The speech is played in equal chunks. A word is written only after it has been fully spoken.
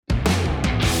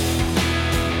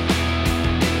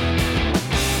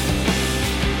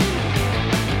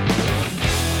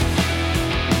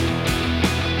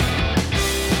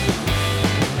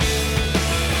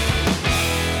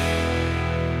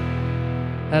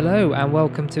Hello and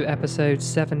welcome to episode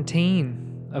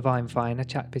 17 of I'm Fine, a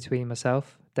chat between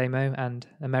myself, Damo, and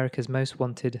America's most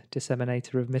wanted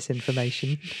disseminator of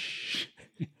misinformation,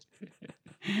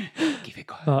 Keep it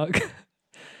quiet. Mark.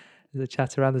 There's a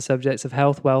chat around the subjects of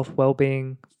health, wealth,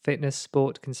 well-being, fitness,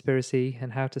 sport, conspiracy,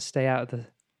 and how to stay out of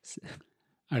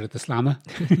Out of the slammer.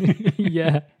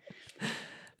 yeah.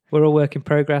 We're all work in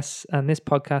progress, and this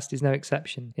podcast is no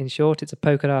exception. In short, it's a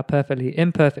poke at our perfectly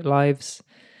imperfect lives.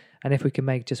 And if we can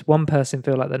make just one person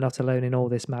feel like they're not alone in all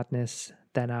this madness,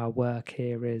 then our work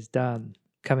here is done.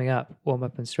 Coming up, warm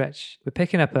up and stretch. We're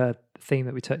picking up a theme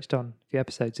that we touched on a few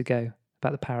episodes ago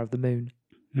about the power of the moon.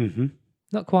 Mm-hmm.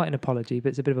 Not quite an apology, but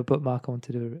it's a bit of a bookmark I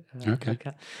wanted to Okay. look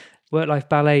at. Work-life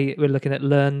ballet, we're looking at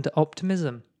learned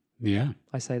optimism. Yeah.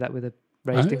 I say that with a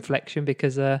raised inflection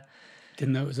because,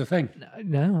 Didn't know it was a thing.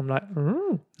 no, I'm like,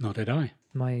 Nor did I.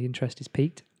 my interest is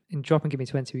piqued. In Drop and Give Me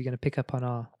 20, we're going to pick up on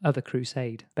our other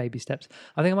crusade, Baby Steps.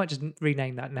 I think I might just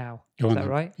rename that now. Go Is on that then.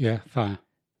 right? Yeah, fire.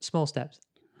 Small Steps.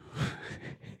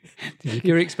 Did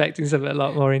You're expecting something a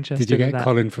lot more interesting you than get that.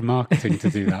 Colin from marketing to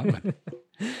do that one?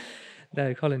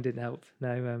 No, Colin didn't help.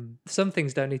 No, some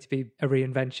things don't need to be a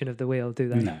reinvention of the wheel, do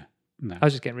they? No. I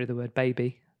was just getting rid of the word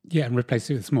baby. Yeah, and replace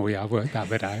it with small. Yeah, I've worked that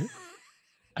bit out.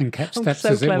 And kept I'm steps so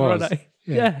as it clever, was. aren't I?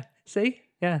 Yeah. Yeah. See?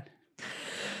 Yeah.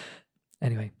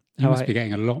 Anyway. You how must I- be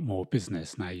getting a lot more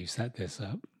business now you set this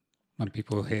up. When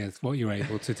people hear what you're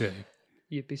able to do.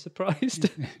 You'd be surprised.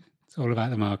 It's all about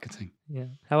the marketing. Yeah.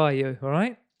 How are you? All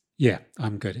right? Yeah,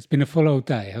 I'm good. It's been a full old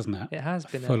day, hasn't it? It has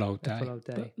been full old a day. full old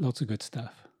day. But lots of good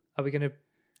stuff. Are we going to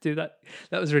do that?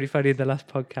 That was really funny in the last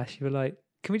podcast. You were like,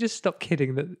 can we just stop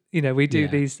kidding that, we do Yeah.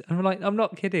 these? And I'm like, I'm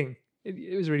not kidding.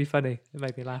 It was really funny. It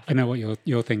made me laugh. I know what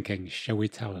you're thinking. Shall we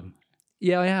tell them?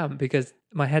 Yeah, I am, because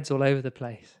my head's all over the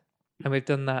place. And we've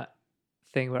done that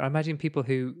thing where I imagine people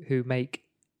who make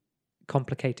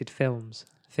complicated films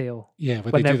feel. Yeah,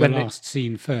 but When they they- do the when they- last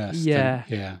scene first. Yeah.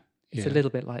 Yeah. It's Yeah. a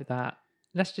little bit like that.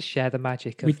 Let's just share the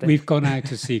magic of this. We've gone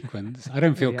out of sequence. I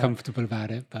don't feel We are. comfortable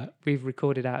about it, but We've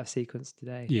recorded out of sequence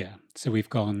today. yeah. So we've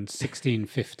gone 16,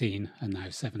 15, and now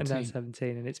And 17. now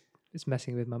 17, and it's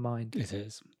messing with my mind. It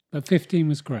is. But 15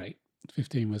 was great.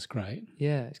 15 was great.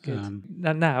 Yeah, it's good. Um,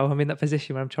 Now I'm in that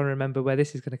position where I'm trying to remember where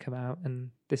this is going to come out,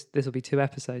 and this will be 2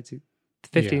 episodes.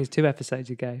 15 Yeah. is 2 episodes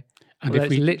ago. And Although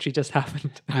if it's we literally just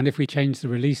happened. and if we change the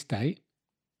release date,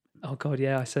 Oh God,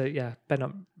 yeah. So yeah, better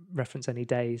not reference any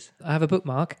days. I have a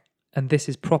bookmark, and this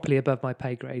is properly above my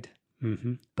pay grade.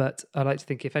 mhm, But I like to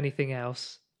think, if anything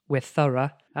else, we're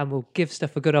thorough and we'll give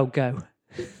stuff a good old go.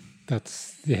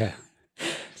 that's yeah.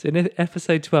 So in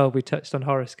episode 12, we touched on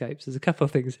horoscopes. There's a couple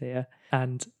of things here,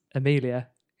 and Amelia,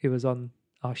 who was on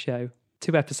our show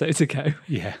 2 episodes ago,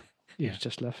 Yeah. Yeah. who's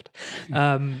just left,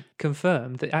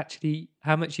 confirmed that actually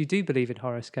how much you do believe in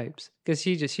horoscopes, because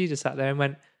she just sat there and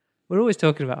went, "We're always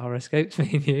talking about horoscopes, me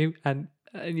and you," and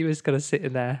you were just kind of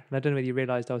sitting there, and I don't know whether you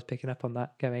realised I was picking up on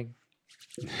that, going,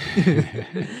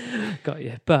 "Got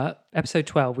you." But episode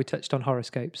 12, we touched on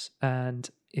horoscopes, and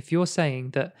if you're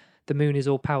saying that the moon is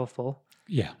all powerful,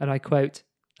 Yeah. and I quote,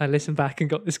 I listened back and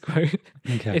got this quote: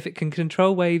 Okay. "If it can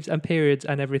control waves and periods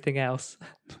and everything else."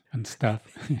 And stuff.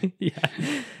 Yeah.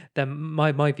 Then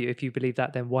my view, if you believe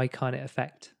that, then why can't it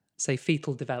affect, say,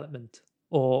 fetal development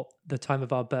or the time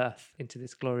of our birth into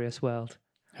this glorious world?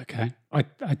 Okay.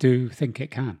 I do think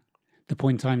it can. The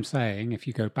point I'm saying, if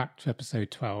you go back to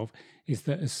episode 12, is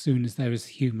that as soon as there is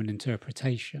human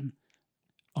interpretation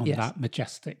on Yes. that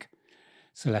majestic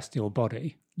celestial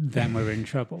body, then we're in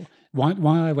trouble. Why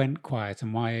I went quiet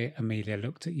and why Amelia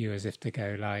looked at you as if to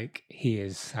go like, he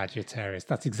is Sagittarius.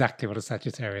 That's exactly what a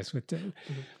Sagittarius would do.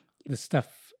 Mm-hmm. The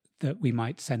stuff that we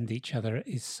might send each other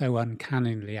is so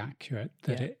uncannily accurate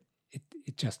that Yeah.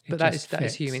 it just But that is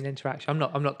fits. human interaction.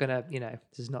 I'm not gonna,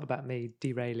 this is not about me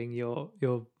derailing your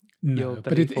No, your but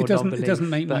belief it or doesn't non-belief,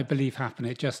 make my but- belief happen.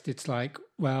 It's like,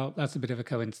 well, that's a bit of a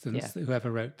coincidence Yeah. that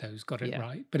whoever wrote those got it Yeah.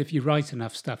 right. But if you write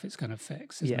enough stuff, it's going to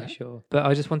fix, isn't yeah, it? sure. But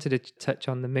I just wanted to touch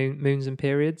on the moons and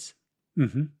periods,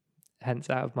 Mm-hmm. hence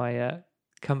out of my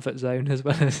comfort zone as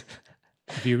well as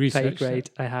Have you pay researched grade.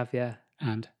 it? I have, yeah.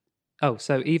 And Oh,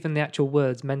 so even the actual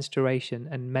words menstruation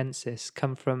and mensis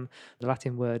come from the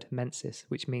Latin word mensis,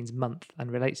 which means month,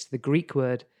 and relates to the Greek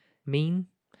word mean,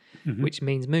 Mhm. which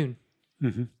means moon.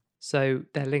 Mhm. So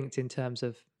they're linked in terms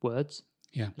of words,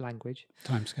 Yeah. language.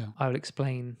 Timescale. I will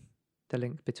explain the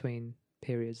link between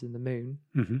periods and the moon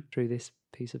Mm-hmm. through this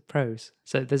piece of prose.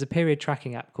 So there's a period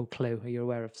tracking app called Clue. Are you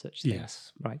aware of such things?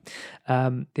 Yes. Right.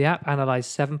 The app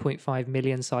analysed 7.5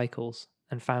 million cycles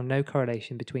and found no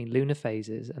correlation between lunar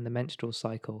phases and the menstrual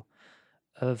cycle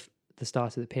of the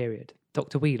start of the period.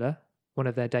 Dr. Wheeler, one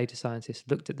of their data scientists,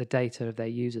 looked at the data of their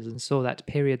users and saw that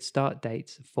period start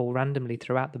dates fall randomly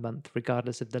throughout the month,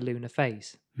 regardless of the lunar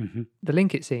phase. Mm-hmm. The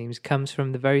link, it seems, comes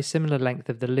from the very similar length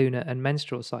of the lunar and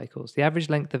menstrual cycles. The average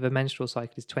length of a menstrual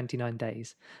cycle is 29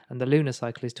 days, and the lunar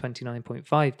cycle is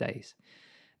 29.5 days.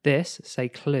 This, say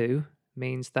Clue,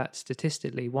 means that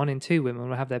statistically 1 in 2 women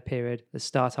will have their period that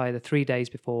start either 3 days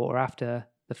before or after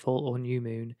the full or new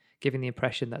moon, giving the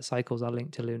impression that cycles are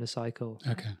linked to lunar cycle.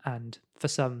 Okay. And for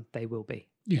some, they will be.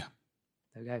 Yeah.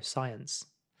 There we go. Science.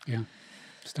 Yeah.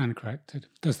 Stand corrected.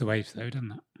 Does the waves though,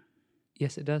 doesn't it?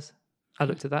 Yes, it does. I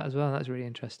looked at that as well. That's really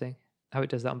interesting. How it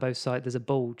does that on both sides. There's a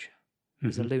bulge.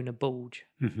 There's a lunar bulge.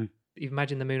 Mm-hmm. You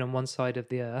imagine the moon on one side of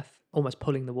the Earth, almost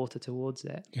pulling the water towards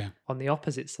it. Yeah. On the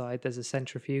opposite side, there's a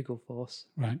centrifugal force,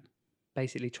 Right.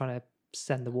 basically trying to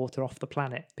send the water off the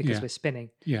planet because Yeah. we're spinning.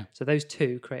 Yeah. So those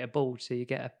two create a bulge, so you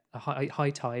get a high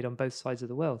tide on both sides of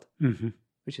the world, Mm-hmm.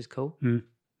 which is cool.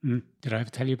 Mm-hmm. Did I ever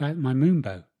tell you about my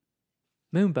moonbow?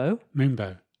 Moonbow?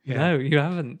 Moonbow. Yeah. No, you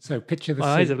haven't. So picture the My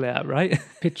eyes scene. have lit up, right?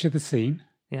 Picture the scene.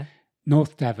 Yeah.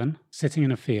 North Devon, sitting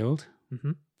in a field,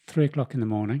 Mm-hmm. 3:00 in the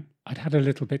morning. I'd had a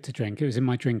little bit to drink. It was in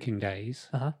my drinking days.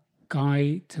 Uh-huh.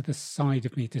 Guy to the side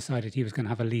of me decided he was going to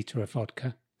have a litre of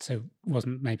vodka, so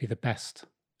wasn't maybe the best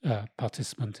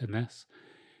participant in this.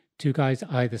 2 guys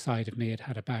either side of me had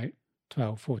had about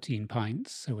 12, 14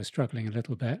 pints, so we're struggling a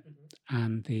little bit.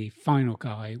 And the final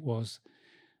guy was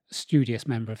a studious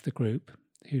member of the group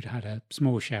who'd had a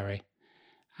small sherry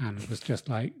and was just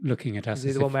like looking at us. Is he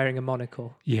as the one if- wearing a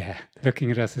monocle? Yeah, looking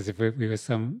at us as if we were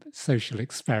some social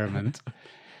experiment.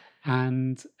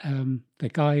 And the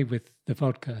guy with the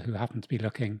vodka, who happened to be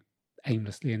looking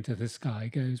aimlessly into the sky,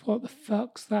 goes, "What the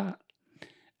fuck's that?"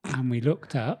 And we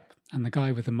looked up, and the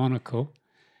guy with the monocle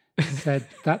said,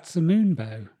 "That's a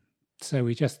moonbow." So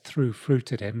we just threw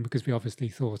fruit at him because we obviously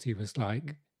thought he was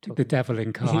like the devil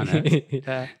incarnate,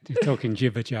 Yeah. talking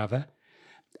jibber jabber.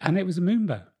 And it was a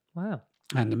moonbow. Wow.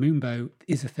 And the moonbow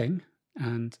is a thing.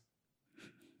 And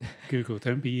Google,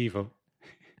 don't be evil.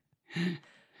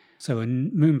 So a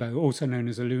moonbow, also known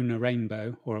as a lunar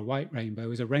rainbow or a white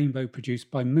rainbow, is a rainbow produced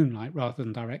by moonlight rather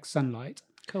than direct sunlight.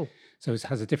 Cool. So it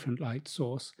has a different light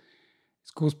source.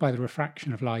 It's caused by the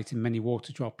refraction of light in many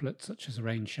water droplets, such as a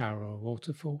rain shower or a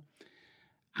waterfall,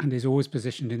 and is always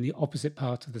positioned in the opposite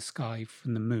part of the sky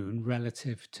from the moon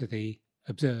relative to the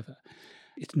observer.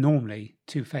 It's normally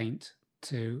too faint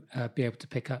to be able to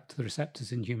pick up to the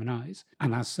receptors in human eyes,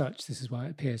 and as such, this is why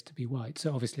it appears to be white.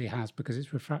 So obviously it has, because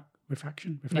it's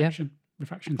refraction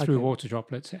through Okay. water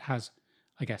droplets. It has,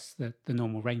 I guess, the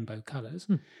normal rainbow colours,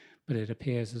 but it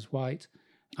appears as white.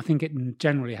 I think it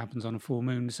generally happens on a full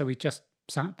moon, so we just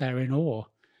sat there in awe.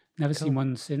 Never seen Cool.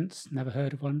 one since, never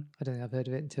heard of one. I don't think I've heard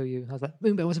of it until you. I was like,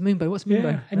 moonbow, what's a moonbow? What's a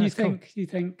moonbow? Yeah, and That's cool. you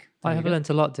think. I there have you go. learnt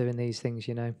a lot doing these things,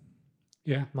 you know.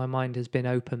 Yeah, My mind has been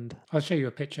opened. I'll show you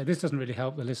a picture. This doesn't really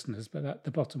help the listeners, but the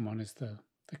bottom one is the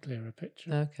clearer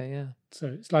picture. Okay, yeah. So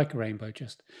it's like a rainbow.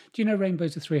 Just do you know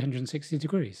rainbows are 360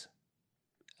 degrees?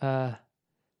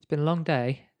 It's been a long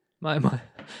day. My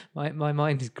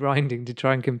mind is grinding to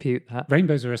try and compute that.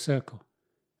 Rainbows are a circle,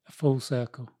 a full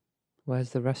circle.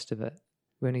 Where's the rest of it?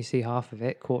 We only see half of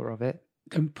it, quarter of it.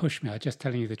 Don't push me. I'm just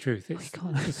telling you the truth. It's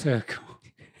can't. a circle.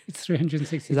 It's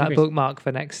 360 Is that a degrees. bookmark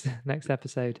for next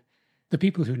episode? The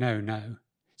people who know.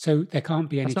 So there can't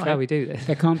be any. That's not how we do this.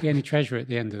 There can't be any treasure at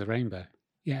the end of the rainbow.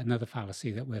 Yeah, another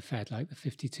fallacy that we're fed, like the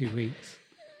 52 weeks.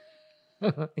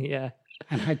 Yeah.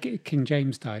 And how King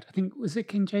James died. I think, was it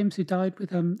King James who died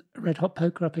with a red hot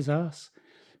poker up his arse?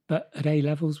 But at A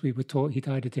levels, we were taught he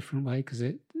died a different way because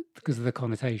of the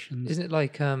connotations. Isn't it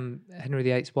like Henry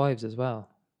VIII's wives as well?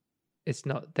 It's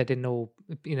not, they didn't all,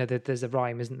 you know, there's a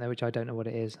rhyme, isn't there, which I don't know what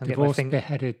it is. Divorced,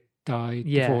 beheaded, died.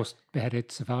 Yeah. Divorced,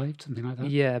 beheaded, survived, something like that.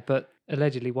 Yeah, but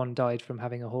allegedly one died from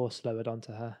having a horse lowered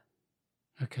onto her.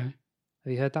 Okay.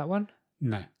 Have you heard that one?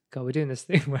 No. God, we're doing this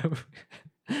thing where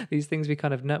these things we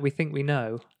kind of know, we think we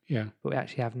know, Yeah. but we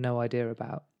actually have no idea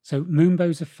about. So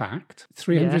moonbows are fact.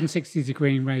 360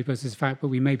 degree rainbows is fact, but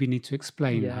we maybe need to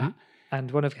explain Yeah. that. And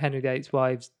one of Henry VIII's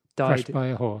wives Crushed died. by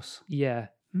a horse. Yeah.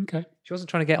 Okay. She wasn't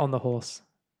trying to get on the horse.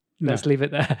 No. Let's leave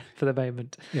it there for the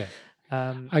moment. Yeah.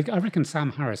 Um, I reckon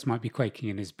Sam Harris might be quaking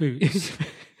in his boots.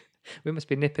 we must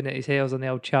be nipping at his heels on the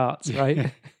old charts,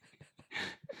 right?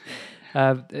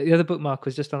 The other bookmark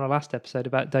was just on our last episode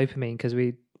about dopamine because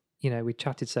we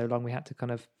chatted so long we had to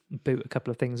kind of boot a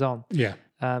couple of things on. Yeah.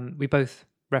 We both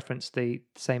referenced the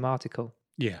same article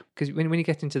Yeah. because when you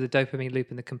get into the dopamine loop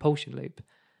and the compulsion loop,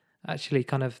 actually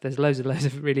kind of there's loads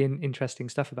of really interesting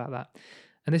stuff about that.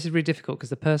 And this is really difficult because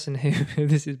the person who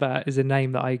this is about is a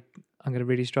name that I'm going to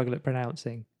really struggle at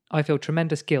pronouncing. I feel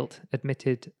tremendous guilt,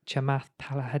 admitted Chamath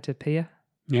Palihapitiya,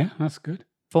 Yeah, that's good.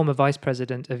 former vice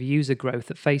president of user growth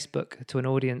at Facebook, to an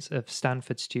audience of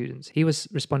Stanford students. He was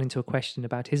responding to a question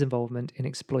about his involvement in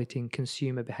exploiting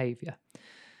consumer behavior.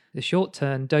 The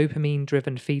short-term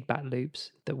dopamine-driven feedback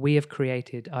loops that we have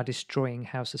created are destroying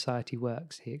how society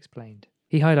works, he explained.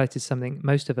 He highlighted something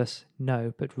most of us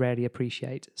know but rarely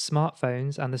appreciate.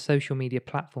 Smartphones and the social media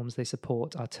platforms they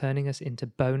support are turning us into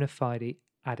bona fide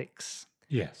addicts.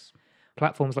 Yes.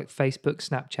 Platforms like Facebook,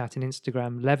 Snapchat, and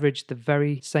Instagram leverage the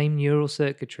very same neural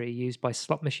circuitry used by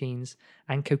slot machines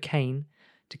and cocaine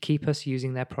to keep us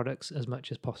using their products as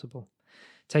much as possible.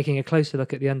 Taking a closer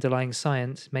look at the underlying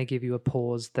science may give you a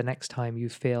pause the next time you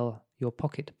feel your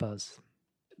pocket buzz.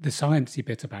 The sciencey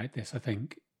bit about this, I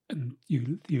think, and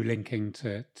you linking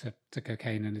to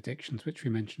cocaine and addictions, which we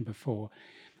mentioned before,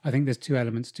 I think there's two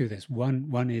elements to this.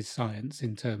 One is science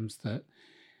in terms that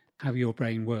how your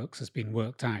brain works has been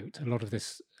worked out. A lot of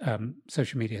this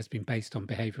social media has been based on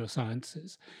behavioral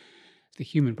sciences. The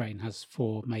human brain has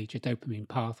 4 major dopamine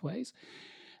pathways,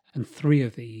 and 3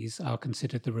 of these are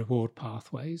considered the reward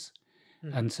pathways.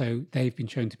 And so they've been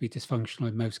shown to be dysfunctional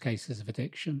in most cases of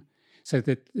addiction. So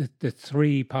the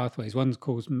 3 pathways, one's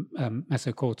called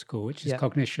mesocortical, which is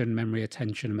cognition, memory,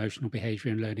 attention, emotional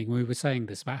behavior, and learning. We were saying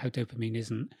this about how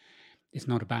dopamine it's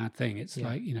not a bad thing. It's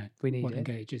like, we need what it.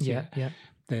 engages. Yeah.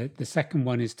 The second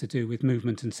one is to do with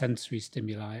movement and sensory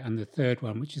stimuli. And the third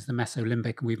one, which is the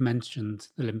mesolimbic, and we've mentioned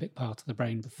the limbic part of the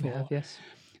brain before. Yes.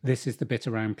 This is the bit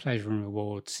around pleasure and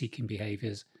reward seeking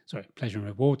behaviors. Pleasure and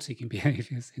reward seeking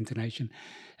behaviors, intonation,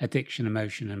 addiction,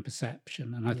 emotion, and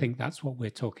perception. And I think that's what we're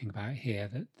talking about here,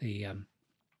 that the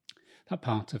that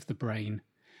part of the brain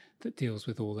that deals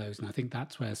with all those. And I think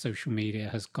that's where social media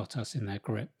has got us in their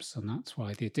grips. And that's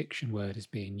why the addiction word is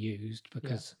being used,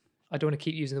 because I don't want to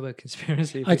keep using the word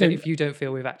conspiracy if you don't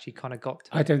feel we've actually kind of got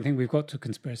to it. I don't think we've got to a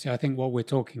conspiracy. I think what we're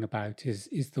talking about is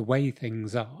the way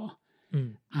things are.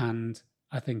 And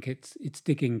I think it's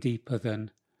digging deeper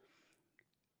than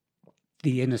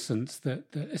the innocence that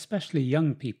especially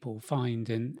young people find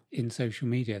in social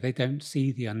media. They don't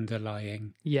see the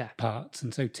underlying parts.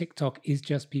 And so TikTok is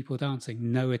just people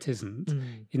dancing. No, it isn't.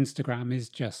 Instagram is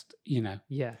just,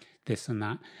 this and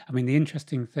that. I mean, the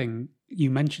interesting thing, you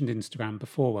mentioned Instagram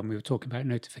before when we were talking about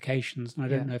notifications. And I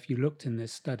don't know if you looked in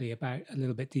this study about a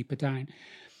little bit deeper down.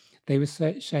 They were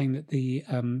saying that the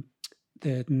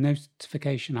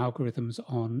notification algorithms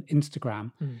on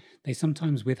Instagram, they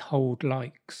sometimes withhold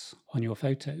likes on your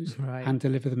photos and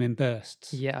deliver them in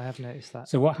bursts. Yeah, I have noticed that.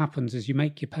 So what happens is you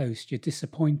make your post, you're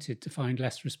disappointed to find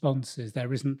less responses.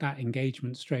 There isn't that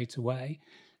engagement straight away,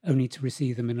 only to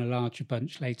receive them in a larger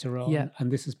bunch later on. Yeah.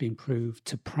 And this has been proved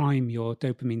to prime your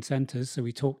dopamine centers. So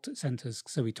we talked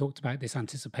about this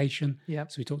anticipation. Yeah.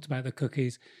 So we talked about the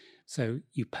cookies. So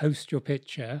you post your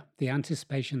picture. The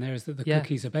anticipation there is that the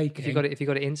cookies are baking. If you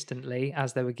got it instantly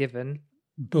as they were given,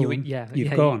 boom,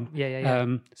 you've gone.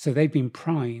 Yeah. So they've been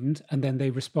primed, and then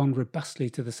they respond robustly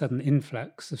to the sudden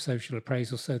influx of social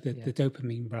appraisal. So that the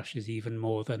dopamine rush is even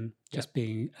more than just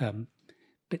being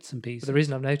bits and pieces. But the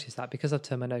reason I've noticed that, because I've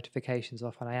turned my notifications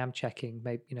off and I am checking,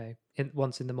 maybe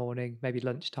once in the morning, maybe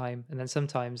lunchtime, and then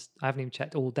sometimes I haven't even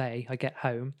checked all day. I get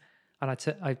home. And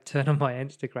I turn on my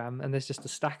Instagram and there's just a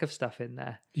stack of stuff in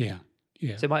there. Yeah.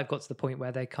 So it might have got to the point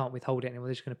where they can't withhold it anymore.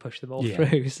 They're just going to push them all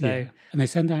through. So, and they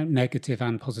send out negative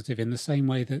and positive in the same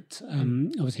way that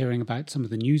I was hearing about some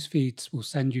of the news feeds will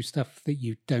send you stuff that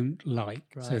you don't like.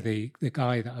 Right. So the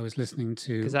guy that I was listening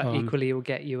to, because that equally will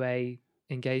get you a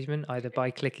engagement either by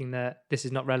clicking the "this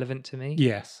is not relevant to me."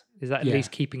 Yes. Is that at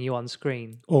least keeping you on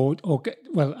screen?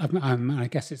 I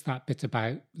guess it's that bit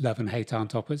about love and hate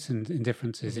aren't opposites and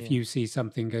indifferences. If you see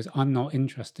something goes, I'm not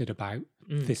interested about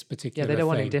this particular they don't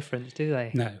want thing. indifference, do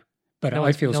they? No. But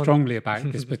I feel strongly about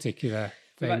this particular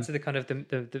thing. Back to the kind of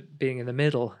the being in the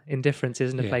middle. Indifference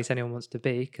isn't a place anyone wants to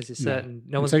be, because it's certain.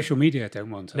 No one's social media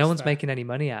don't want us. No one's making any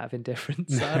money out of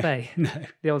indifference, are they? No.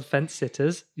 The old fence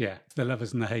sitters. Yeah, the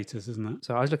lovers and the haters, isn't it?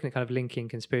 So I was looking at kind of linking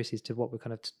conspiracies to what we're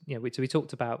kind of we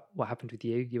talked about what happened with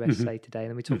you, USA Today, and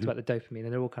then we talked about the dopamine,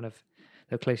 and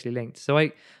they're closely linked. So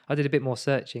I did a bit more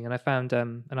searching, and I found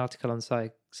an article on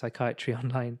Psychiatry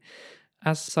Online.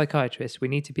 As psychiatrists, we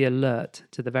need to be alert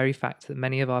to the very fact that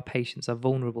many of our patients are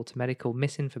vulnerable to medical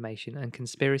misinformation and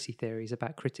conspiracy theories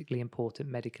about critically important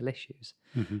medical issues,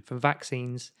 from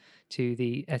vaccines to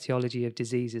the etiology of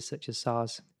diseases such as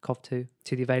SARS-CoV-2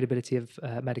 to the availability of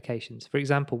medications. For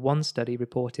example, one study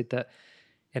reported that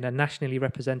In a nationally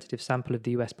representative sample of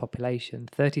the US population,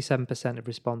 37% of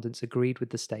respondents agreed with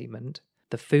the statement.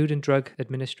 The Food and Drug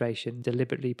Administration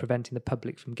deliberately preventing the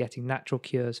public from getting natural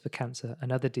cures for cancer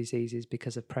and other diseases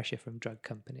because of pressure from drug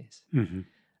companies. Mm-hmm.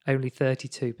 Only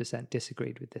 32%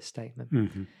 disagreed with this statement.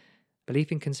 Mm-hmm.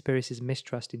 Belief in conspiracies and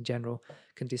mistrust in general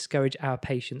can discourage our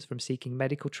patients from seeking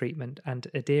medical treatment and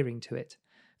adhering to it.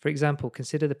 For example,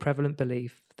 consider the prevalent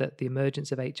belief that the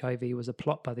emergence of HIV was a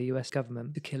plot by the US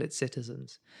government to kill its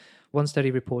citizens. One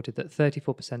study reported that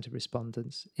 34% of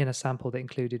respondents, in a sample that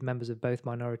included members of both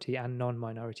minority and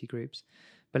non-minority groups,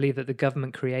 believed that the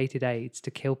government created AIDS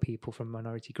to kill people from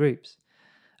minority groups.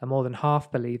 And more than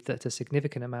half believed that a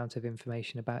significant amount of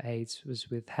information about AIDS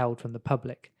was withheld from the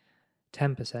public.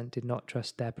 10% did not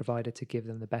trust their provider to give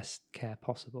them the best care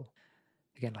possible.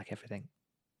 Again, like everything.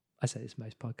 I say this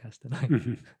most podcasts, don't I?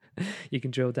 Mm-hmm. You can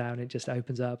drill down, it just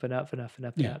opens up and up and up and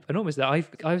up and Yeah. up. And almost that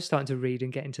I was starting to read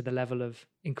and get into the level of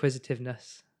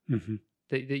inquisitiveness Mm-hmm.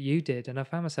 that you did. And I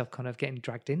found myself kind of getting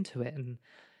dragged into it. And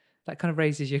that kind of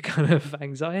raises your kind of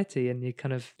anxiety and you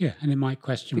kind of... Yeah, and it might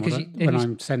question Because when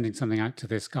I'm sending something out to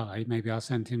this guy, maybe I'll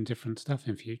send him different stuff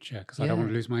in future because I don't want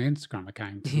to lose my Instagram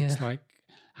account. Yeah. It's like,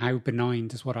 how benign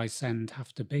does what I send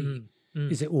have to be?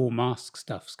 Is it all mask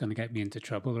stuff's going to get me into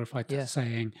trouble? Or if I start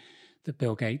saying that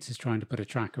Bill Gates is trying to put a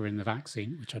tracker in the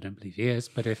vaccine, which I don't believe he is,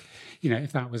 but if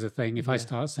that was a thing, if I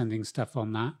start sending stuff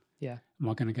on that, am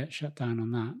I going to get shut down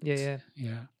on that?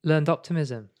 Yeah. Learned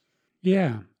optimism.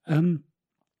 Yeah.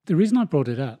 The reason I brought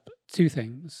it up, two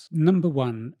things. Number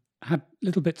one, had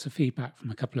little bits of feedback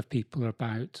from a couple of people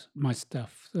about my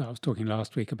stuff that I was talking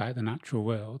last week about the natural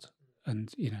world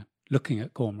and, looking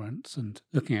at cormorants and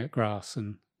looking at grass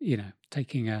and,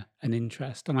 taking an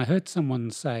interest. And I heard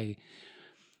someone say,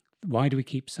 why do we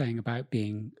keep saying about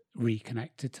being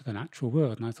reconnected to the natural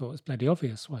world? And I thought it's bloody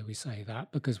obvious why we say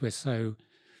that, because we're so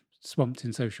swamped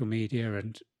in social media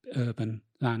and urban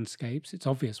landscapes. It's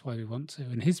obvious why we want to.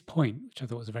 And his point, which I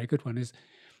thought was a very good one, is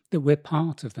that we're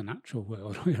part of the natural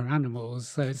world. We're animals.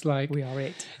 So it's like... We are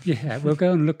it. Yeah, we'll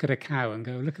go and look at a cow and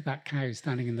go, look at that cow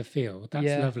standing in the field.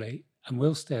 That's lovely. And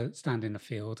we'll stand in the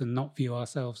field and not view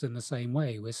ourselves in the same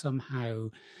way.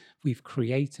 We've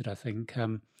created, I think...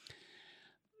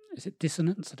 is it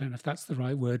dissonance? I don't know if that's the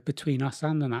right word, between us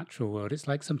and the natural world. It's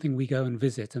like something we go and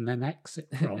visit and then exit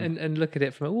from. and look at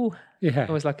it from,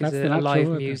 almost like it's that's a live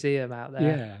world. museum out there.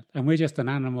 Yeah, and we're just an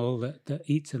animal that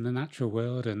eats in the natural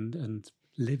world and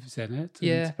lives in it.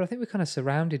 Yeah, but I think we're kind of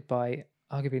surrounded by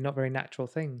arguably not very natural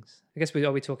things. I guess we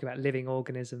talking about living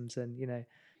organisms and,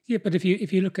 Yeah, but if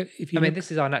you look at...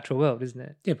 this is our natural world, isn't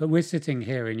it? Yeah, but we're sitting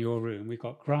here in your room. We've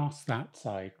got grass that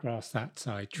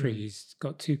side, trees.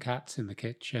 Got two cats in the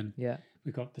kitchen. Yeah.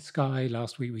 We've got the sky.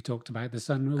 Last week we talked about the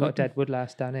sun. Got a dead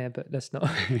woodlouse down here, but let's not...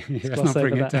 let's not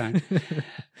bring it down.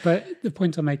 But the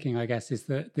point I'm making, I guess, is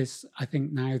that I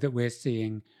think now that we're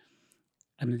seeing...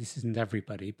 And this isn't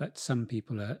everybody, but some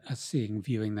people are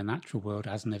viewing the natural world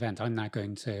as an event. I'm now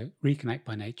going to reconnect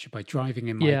by nature by driving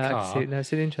in my car. No,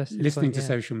 it's an interesting listening point, to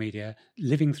social media,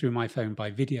 living through my phone by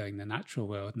videoing the natural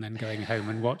world, and then going home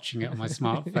and watching it on my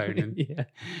smartphone and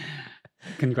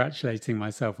congratulating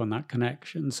myself on that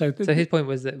connection. So his point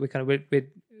was that we're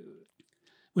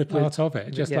part of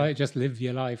it. Just live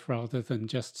your life rather than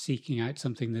just seeking out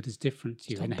something that is different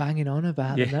to you. Stop banging on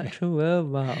about the natural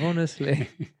world, Matt, honestly.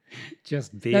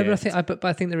 Just be No, but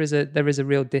I think there is a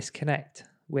real disconnect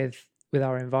with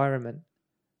our environment.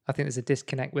 I think there's a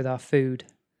disconnect with our food.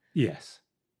 Yes.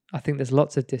 I think there's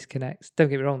lots of disconnects. Don't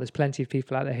get me wrong, there's plenty of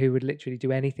people out there who would literally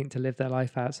do anything to live their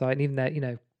life outside, and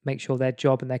even make sure their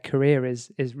job and their career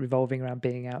is revolving around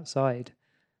being outside.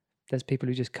 There's people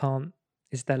who just can't.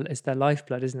 It's their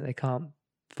lifeblood, isn't it? They can't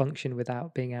function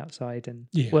without being outside and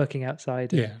working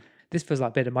outside. And this feels like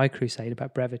a bit of my crusade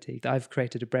about brevity. I've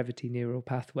created a brevity neural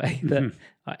pathway that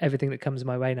everything that comes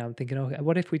my way now, I'm thinking,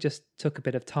 what if we just took a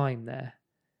bit of time there?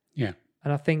 Yeah.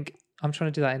 And I think I'm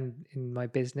trying to do that in my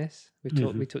business. We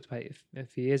talked about it a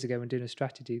few years ago when doing a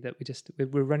strategy that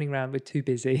we're running around, we're too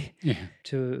busy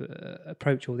to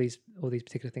approach all these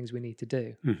particular things we need to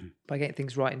do. By getting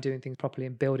things right and doing things properly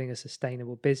and building a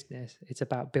sustainable business, it's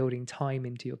about building time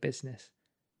into your business,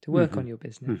 to work on your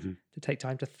business, to take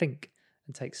time to think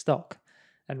and take stock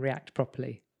and react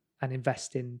properly and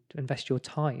invest your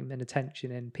time and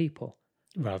attention in people.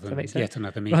 Rather than yet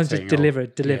another meeting. Rather than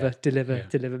just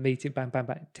deliver, meeting, bang, bang,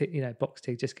 bang, box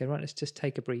tick, just go, right, let's just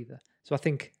take a breather. So I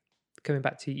think coming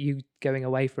back to you going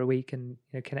away for a week and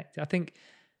connect, I think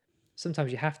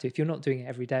sometimes you have to. If you're not doing it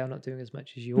every day or not doing as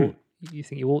much as you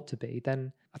think you ought to be,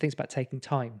 then I think it's about taking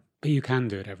time. But you can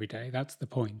do it every day. That's the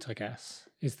point, I guess.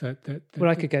 Is that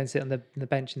I could go and sit on the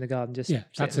bench in the garden, just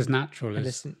that's as natural as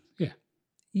listen. Yeah.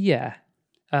 Yeah.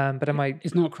 But am I?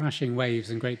 It's not crashing waves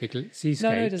and great big seascapes.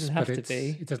 No, it doesn't have but to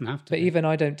be. It doesn't have to But be. even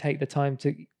I don't take the time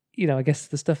to, I guess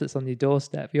the stuff that's on your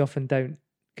doorstep, you often don't,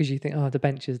 because you think, oh, the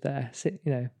bench is there. Sit,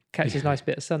 catch this nice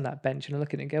bit of sun, that bench, and I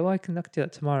look at it and go, I can do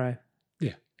that tomorrow.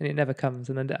 Yeah. And it never comes,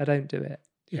 and I don't do it.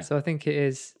 Yeah. So I think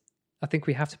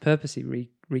we have to purposely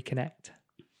reconnect.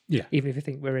 Yeah. Even if you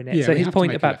think we're in it. Yeah, So we his have to point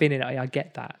make about an being in it, I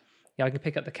get that. Yeah, I can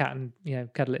pick up the cat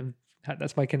and, cuddle it, and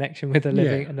that's my connection with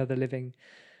another living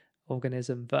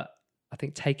organism. But I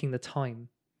think taking the time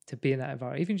to be in that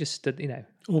environment, even just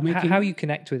or making, how you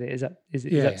connect with it is up to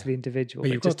the individual.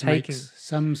 But you've just got to make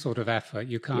some sort of effort.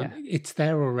 You can't. Yeah. It's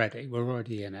there already. We're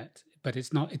already in it. But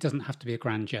it's not. It doesn't have to be a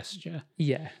grand gesture.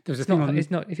 Yeah, there's a thing. It's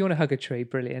not. If you want to hug a tree,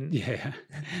 brilliant. Yeah,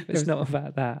 it's not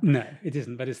about that. No, it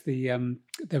isn't. But it's the.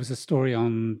 There was a story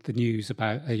on the news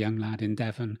about a young lad in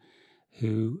Devon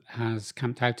who has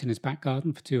camped out in his back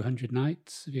garden for 200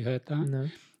 nights. Have you heard that? No.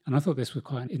 And I thought this was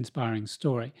quite an inspiring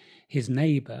story. His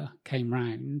neighbour came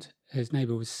round. His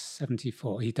neighbour was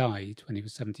 74. He died when he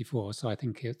was 74. So I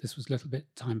think this was a little bit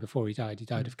time before he died. He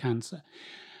died of cancer.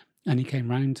 And he came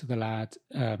round to the lad.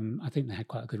 I think they had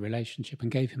quite a good relationship,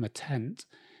 and gave him a tent.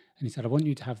 And he said, I want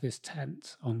you to have this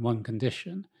tent on one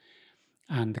condition.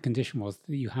 And the condition was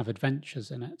that you have adventures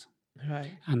in it.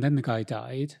 Right. And then the guy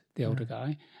died, the older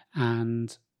guy,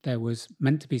 and there was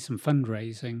meant to be some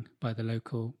fundraising by the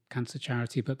local cancer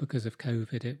charity, but because of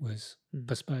COVID, it was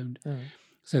postponed. Oh.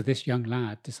 So this young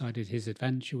lad decided his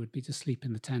adventure would be to sleep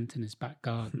in the tent in his back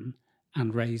garden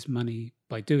and raise money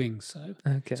by doing so.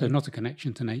 Okay. So not a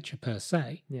connection to nature per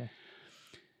se. Yeah.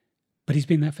 But he's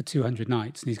been there for 200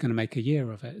 nights and he's going to make a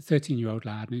year of it. 13-year-old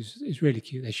lad, and he's really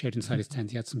cute. They showed inside his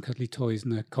tent. He had some cuddly toys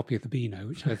and a copy of the Beano,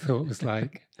 which I thought was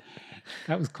like,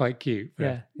 that was quite cute for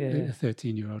a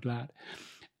 13-year-old lad.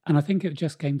 And I think it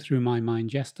just came through my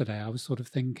mind yesterday. I was sort of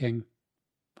thinking,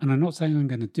 and I'm not saying I'm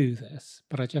going to do this,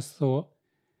 but I just thought,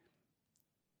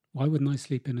 why wouldn't I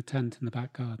sleep in a tent in the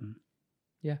back garden?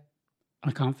 Yeah. I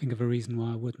can't think of a reason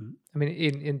why I wouldn't. I mean,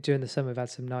 in during the summer, we've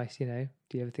had some nice, do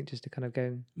you ever think just to kind of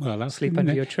go and sleep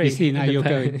under your tree? You see, now you're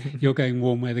going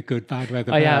warm weather, good, bad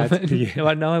weather, I bad.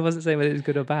 am. No, I wasn't saying whether it was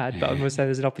good or bad, but I'm just saying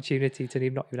there's an opportunity to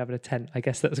not even have a tent. I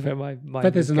guess that's where my mind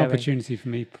But there's an going. opportunity for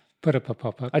me, put up a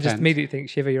pop-up I just tent. immediately think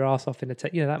shiver your ass off in a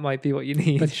tent. That might be what you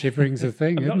need. But shivering's a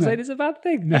thing, I'm not saying it's a bad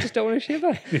thing. No. I just don't want to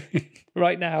shiver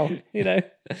right now,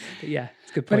 But yeah,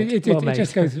 it's a good point. But it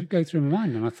just goes through my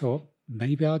mind, and I thought,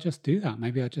 maybe I'll just do that.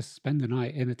 Maybe I'll just spend the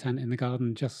night in a tent in the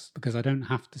garden, just because I don't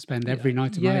have to spend every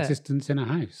night of my existence in a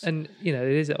house. And, it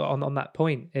is on that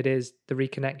point, it is the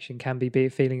reconnection can be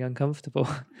feeling uncomfortable.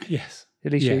 Yes.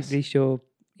 At least you're,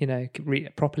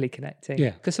 properly connecting. Yeah.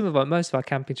 Because most of our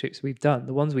camping trips we've done,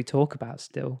 the ones we talk about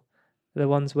still, are the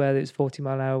ones where it's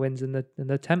 40-mile-an-hour winds and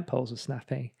the tent poles are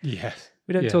snapping. Yes.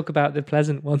 We don't talk about the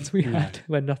pleasant ones we had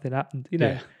when nothing happened.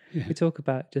 Yeah. We talk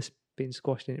about just being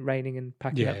squashed in it raining and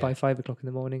packing up by 5 o'clock in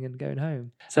the morning and going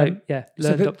home. So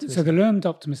learned optimism. So the learned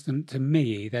optimism, to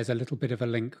me, there's a little bit of a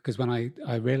link, because when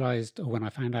I realised, or when I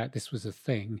found out this was a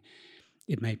thing,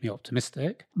 it made me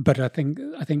optimistic. But I think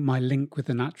my link with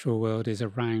the natural world is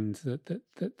around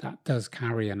that does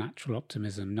carry a natural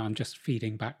optimism. I'm just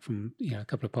feeding back from a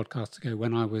couple of podcasts ago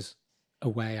when I was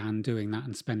away and doing that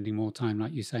and spending more time,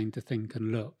 like you're saying, to think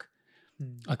and look.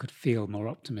 I could feel more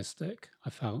optimistic. I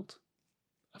felt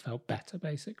better,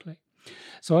 basically.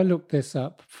 So I looked this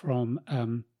up from a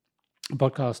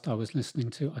podcast I was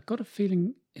listening to. I got a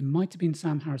feeling it might have been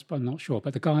Sam Harris, but I'm not sure.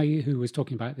 But the guy who was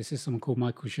talking about this is someone called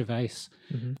Michael Gervais.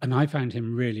 And I found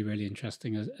him really, really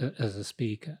interesting as a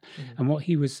speaker. And what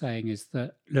he was saying is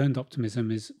that learned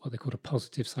optimism is what they call a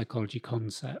positive psychology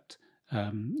concept.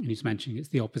 And he's mentioning it's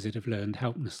the opposite of learned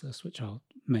helplessness, which I'll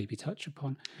maybe touch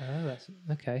upon. Oh, that's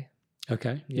okay.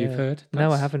 Okay, you've heard?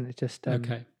 No, I haven't. It's just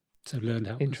okay. So learned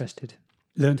helplessness. Interested.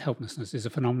 Learned helplessness is a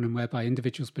phenomenon whereby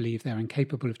individuals believe they're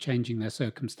incapable of changing their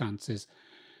circumstances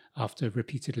after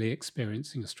repeatedly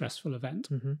experiencing a stressful event.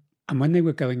 And when they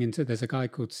were going into, there's a guy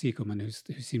called Siegelman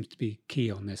who seems to be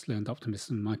key on this learned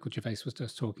optimism. Michael Gervais was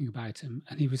just talking about him,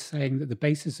 and he was saying that the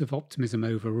basis of optimism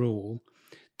overall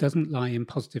doesn't lie in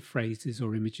positive phrases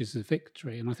or images of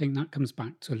victory. And I think that comes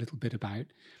back to a little bit about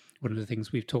one of the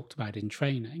things we've talked about in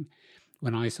training,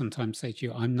 when I sometimes say to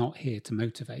you, I'm not here to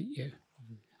motivate you.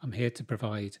 I'm here to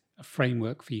provide a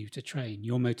framework for you to train.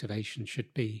 Your motivation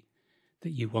should be that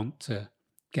you want to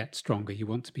get stronger, you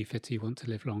want to be fitter, you want to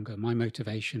live longer. My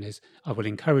motivation is I will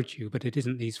encourage you, but it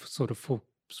isn't these sort of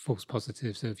false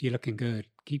positives of you're looking good,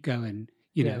 keep going,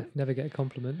 You Yeah, know, never get a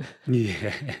compliment.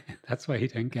 yeah, that's why you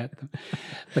don't get them.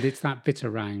 But it's that bit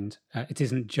around, it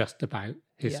isn't just about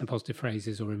here's Yeah. some positive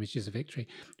phrases or images of victory,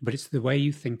 but it's the way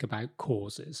you think about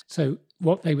causes. So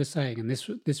what they were saying, and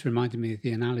this reminded me of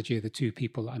the analogy of the two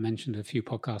people that I mentioned a few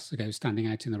podcasts ago standing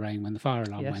out in the rain when the fire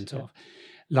alarm Yes, went yeah. off.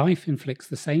 Life inflicts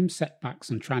the same setbacks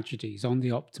and tragedies on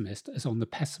the optimist as on the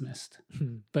pessimist,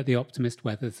 but the optimist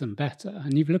weathers them better.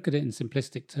 And you look at it in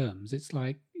simplistic terms, it's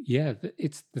like, yeah,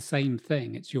 it's the same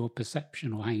thing. It's your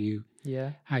perception or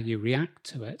how you react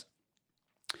to it.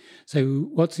 So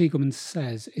what Siegelman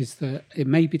says is that it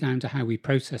may be down to how we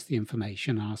process the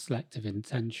information, our selective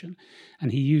intention.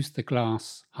 And he used the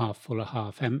glass half full or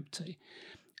half empty.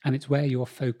 And it's where your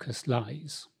focus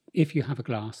lies. If you have a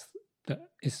glass that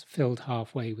is filled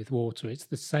halfway with water, it's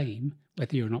the same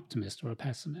whether you're an optimist or a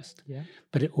pessimist. Yeah.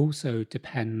 But it also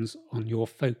depends on your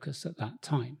focus at that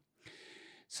time.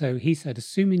 So he said,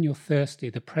 assuming you're thirsty,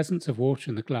 the presence of water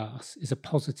in the glass is a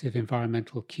positive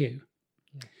environmental cue.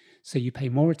 Yeah. So you pay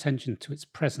more attention to its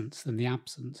presence than the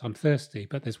absence. I'm thirsty,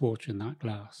 but there's water in that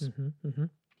glass.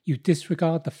 You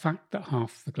disregard the fact that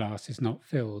half the glass is not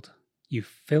filled. You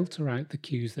filter out the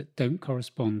cues that don't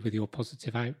correspond with your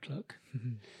positive outlook.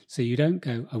 So you don't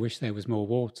go, I wish there was more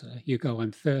water. You go,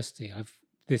 I'm thirsty.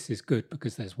 This is good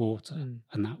because there's water,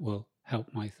 and that will help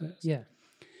my thirst. Yeah.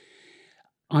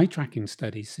 Eye tracking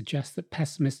studies suggest that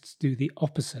pessimists do the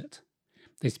opposite.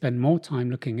 They spend more time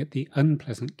looking at the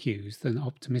unpleasant cues than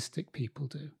optimistic people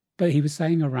do. But he was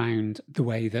saying around the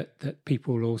way that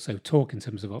people will also talk in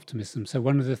terms of optimism. So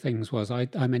one of the things was, I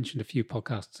mentioned a few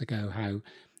podcasts ago how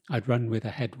I'd run with a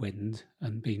headwind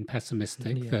and been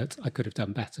pessimistic that I could have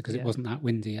done better because it wasn't that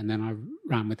windy. And then I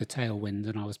ran with a tailwind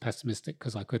and I was pessimistic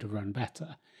because I could have run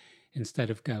better instead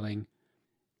of going,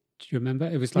 do you remember?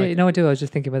 It was like... Yeah, no, I do. I was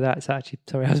just thinking about that. It's actually,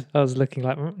 sorry, I was looking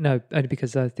like, no, only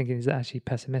because I was thinking, is it actually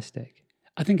pessimistic?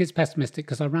 I think it's pessimistic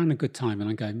because I ran a good time and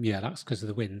I'm going, yeah, that's because of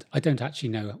the wind. I don't actually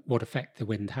know what effect the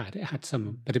wind had. It had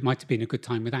some, but it might have been a good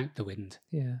time without the wind.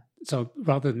 Yeah. So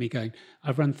rather than me going,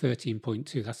 I've run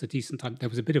 13.2, that's a decent time. There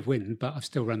was a bit of wind, but I've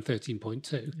still run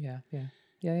 13.2.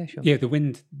 Yeah, sure. Yeah, the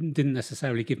wind didn't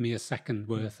necessarily give me a second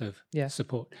worth of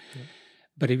support. Yeah.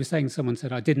 But he was saying, someone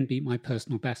said, I didn't beat my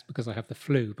personal best because I have the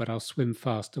flu, but I'll swim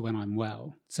faster when I'm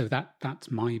well. So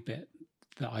that's my bit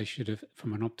that I should have,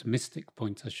 from an optimistic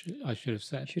point, I should have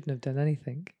said. You shouldn't have done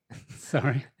anything.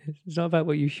 Sorry? It's not about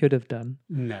what you should have done.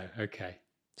 No, okay.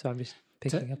 So I'm just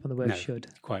picking up on the word should.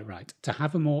 Quite right. To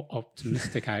have a more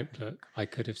optimistic outlook, I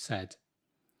could have said,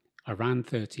 I ran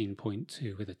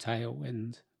 13.2 with a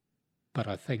tailwind, but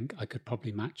I think I could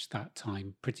probably match that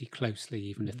time pretty closely,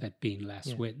 even if there'd been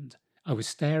less wind. I was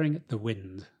staring at the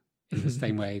wind in the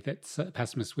same way that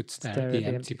pessimists would stare at the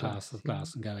empty glass of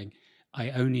glass and going,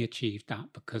 I only achieved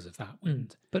that because of that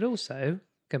wind. But also,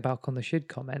 going back on the should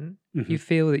comment, you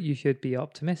feel that you should be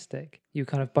optimistic. You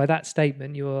kind of, by that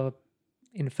statement, you're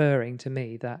inferring to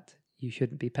me that you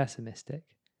shouldn't be pessimistic.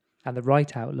 And the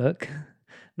right outlook,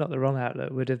 not the wrong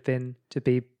outlook, would have been to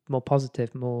be more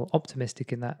positive, more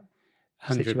optimistic in that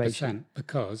 100%, situation.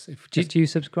 because if do you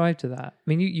subscribe to that? I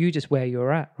mean, you just where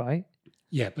you're at, right?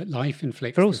 Yeah, but life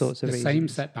inflicts for all sorts of the reasons. Same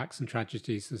setbacks and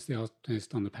tragedies as the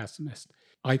optimist on the pessimist.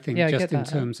 I think I just in that.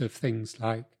 terms of things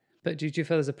like... But do you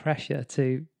feel there's a pressure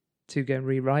to go and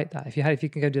rewrite that? If you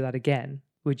can go do that again,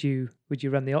 would you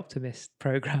run the optimist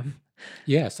program?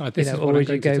 Yes, this is or what would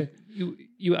I'm you going go? to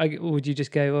do. Or would you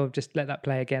just go? Oh, just let that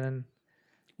play again and...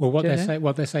 Well, what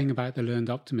they're saying about the learned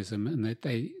optimism, and that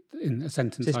they, in a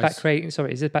sentence, is about creating.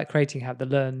 Sorry, is this about creating the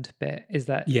learned bit? Is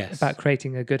that about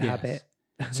creating a good habit?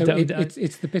 So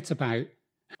it's the bit about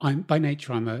by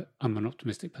nature I'm an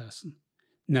optimistic person.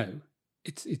 No,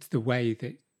 it's the way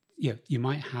that you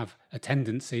might have a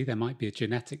tendency. There might be a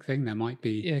genetic thing. There might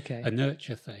be a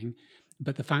nurture thing.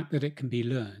 But the fact that it can be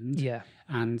learned,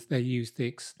 and they use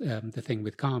the thing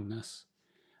with calmness.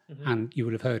 And you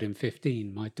will have heard in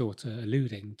 15, my daughter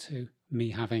alluding to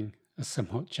me having a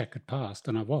somewhat checkered past,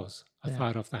 and I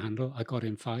fired off the handle, I got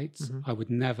in fights, I would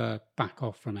never back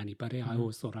off from anybody, I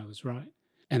always thought I was right.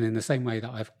 And in the same way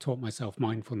that I've taught myself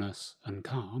mindfulness and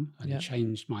calm and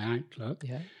changed my outlook,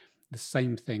 the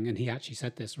same thing, and he actually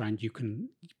said this around,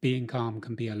 being calm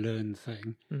can be a learned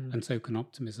thing, and so can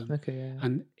optimism.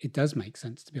 And it does make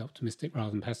sense to be optimistic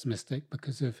rather than pessimistic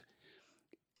because of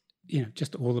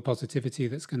just all the positivity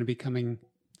that's going to be coming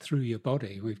through your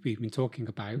body. We've been talking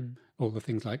about all the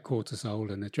things like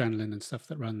cortisol and adrenaline and stuff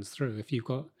that runs through.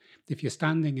 If you're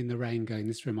standing in the rain going,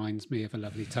 this reminds me of a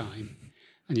lovely time,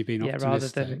 and you've been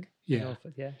optimistic, sure.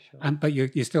 But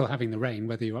you're still having the rain,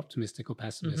 whether you're optimistic or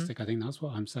pessimistic. I think that's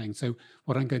what I'm saying. So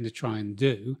what I'm going to try and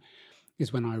do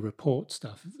is when I report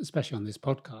stuff, especially on this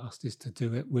podcast, is to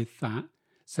do it with that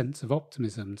sense of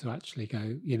optimism, to actually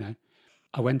go,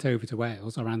 I went over to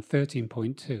Wales, I ran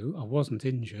 13.2, I wasn't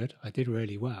injured, I did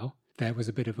really well. There was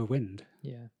a bit of a wind.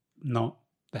 Yeah. Not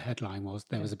the headline was,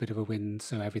 there was a bit of a wind,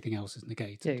 so everything else is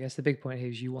negated. Yeah, I guess the big point here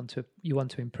is you want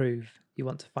to improve, you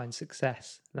want to find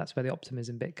success. And that's where the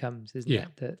optimism bit comes, isn't it?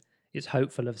 That it's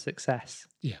hopeful of success.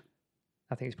 Yeah.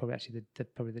 I think it's probably actually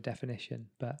probably the definition.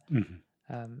 But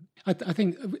I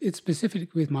think it's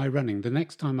specific with my running. The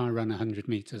next time I run 100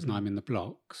 meters and I'm in the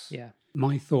blocks,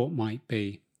 my thought might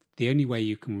be, the only way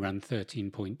you can run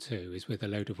 13.2 is with a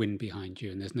load of wind behind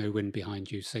you, and there's no wind behind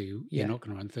you, so you're not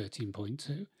going to run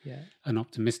 13.2. Yeah. An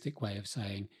optimistic way of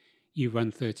saying, you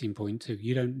run 13.2,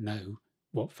 you don't know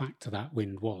what factor that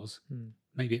wind was.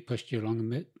 Maybe it pushed you along a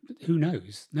bit. Who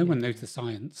knows? No one knows the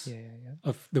science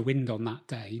of the wind on that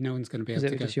day. No one's going to be able to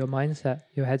go. Is it just your mindset,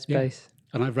 your headspace?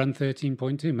 And I've run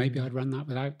 13.2. Maybe I'd run that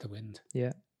without the wind.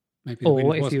 Yeah. Maybe the wind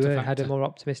or if wasn't you a had a factor. more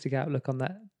optimistic outlook on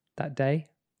that day,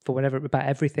 for whatever, about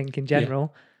everything in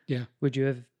general, would you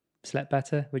have slept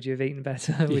better? Would you have eaten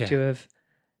better? Would you have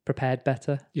prepared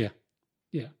better? Yeah.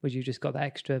 Would you just got that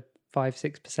extra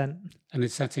 5-6%? And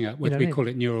it's setting up, whether we call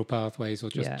it neural pathways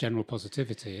or just general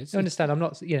positivity. It's, I understand. I'm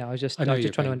not, I was just trying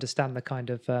to understand the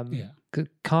kind of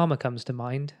karma comes to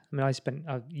mind. I mean, I spent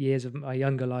years of my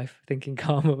younger life thinking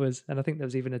karma was, and I think there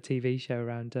was even a TV show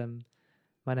around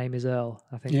My Name is Earl,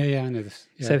 I think. Yeah, I know this.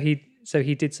 Yeah. So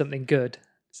he did something good.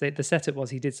 So the setup was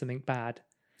he did something bad.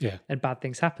 Yeah. And bad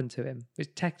things happened to him,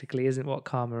 which technically isn't what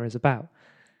karma is about.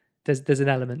 There's an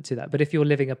element to that. But if you're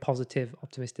living a positive,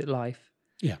 optimistic life,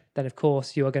 then of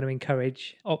course you are going to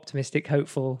encourage optimistic,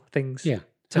 hopeful things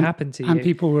to happen to you. And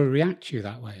people will react to you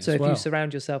that way as well. So if you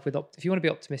surround yourself with, if you want to be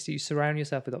optimistic, you surround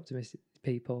yourself with optimistic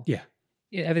people. Yeah.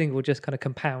 Everything will just kind of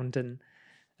compound and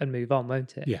move on,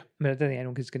 won't it? Yeah. I mean, I don't think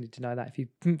anyone's going to deny that. If you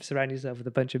surround yourself with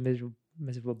a bunch of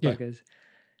miserable buggers,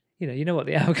 you know what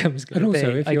the outcome's going to be.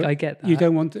 And also, I get that. You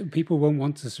don't want people won't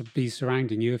want to be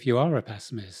surrounding you if you are a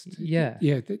pessimist. Yeah.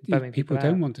 People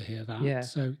don't want to hear that. Yeah.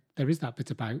 So there is that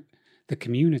bit about the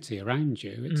community around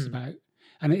you. It's about,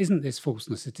 and it isn't this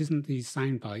falseness. It isn't these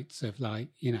sound bites of like,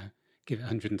 give it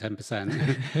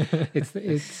 110%.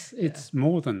 It's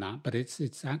more than that, but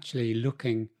it's actually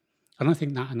looking. And I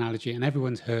think that analogy, and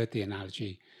everyone's heard the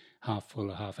analogy, half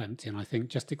full or half empty. And I think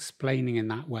just explaining in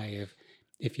that way of,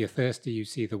 if you're thirsty, you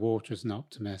see the water as an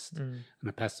optimist, and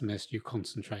a pessimist, you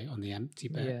concentrate on the empty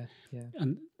bit. Yeah.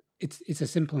 And it's a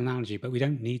simple analogy, but we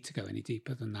don't need to go any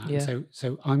deeper than that. Yeah.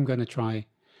 So I'm going to try.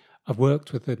 I've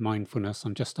worked with the mindfulness.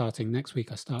 I'm just starting next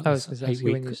week. I start this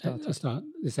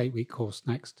 8-week course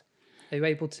next. Are you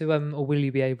able to, or will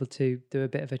you be able to do a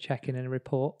bit of a check-in and a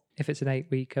report? If it's an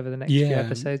 8-week over the next few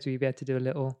episodes, will you be able to do a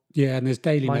little? Yeah, and there's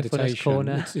daily mindfulness meditation.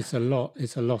 Corner.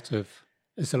 It's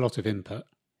a lot of input.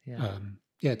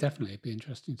 Yeah, definitely. It'd be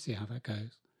interesting to see how that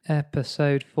goes.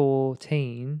 Episode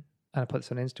 14, and I put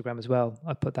this on Instagram as well.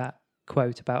 I put that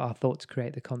quote about our thoughts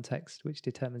create the context which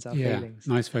determines our feelings.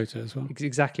 Nice photo as well.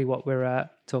 Exactly what we're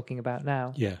talking about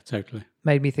now. Yeah, totally.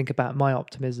 Made me think about my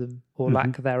optimism or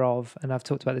lack thereof, and I've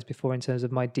talked about this before in terms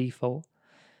of my default.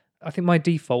 I think my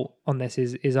default on this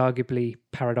is arguably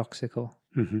paradoxical.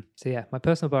 So yeah, my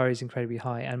personal bar is incredibly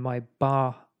high, and my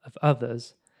bar of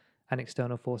others and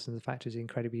external forces and factors is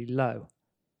incredibly low.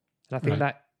 And I think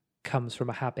that comes from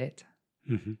a habit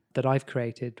that I've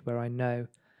created where I know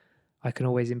I can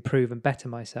always improve and better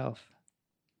myself.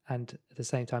 And at the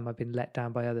same time, I've been let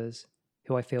down by others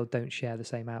who I feel don't share the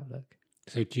same outlook.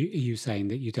 So are you saying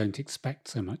that you don't expect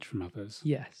so much from others?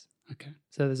 Yes. Okay.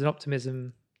 So there's an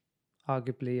optimism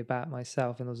arguably about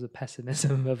myself, and there's a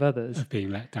pessimism of others. Of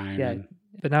being let down. Yeah.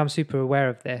 But now I'm super aware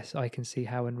of this. I can see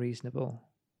how unreasonable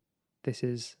this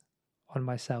is on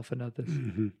myself and others.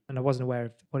 And I wasn't aware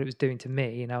of what it was doing to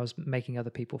me, and I was making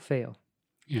other people feel.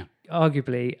 Yeah.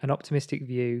 Arguably, an optimistic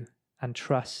view and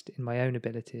trust in my own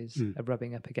abilities are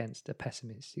rubbing up against a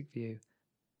pessimistic view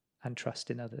and trust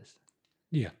in others.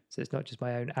 Yeah. So it's not just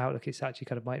my own outlook, it's actually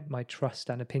kind of my trust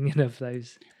and opinion of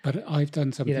those. But I've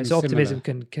done something so similar. optimism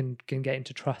can get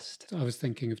into trust. I was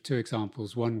thinking of two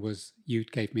examples. One was, you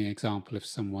gave me an example of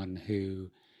someone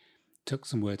who took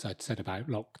some words I'd said about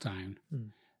lockdown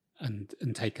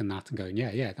and taken that and going,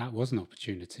 that was an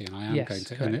opportunity, and I am going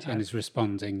to, and is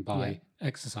responding by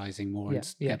exercising more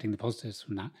and getting the positives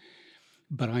from that.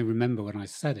 But I remember when I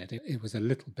said it was a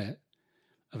little bit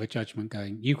of a judgment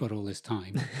going, you've got all this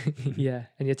time. And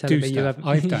you're telling me you haven't.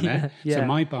 I've done it. So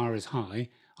my bar is high.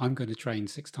 I'm going to train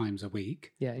 6 times a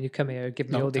week. Yeah, and you come here and give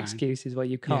me all the excuses why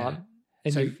you can't.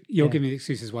 And so you're giving me the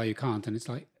excuses why you can't, and it's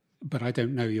like, but I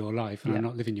don't know your life, and I'm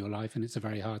not living your life, and it's a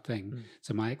very hard thing.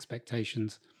 So my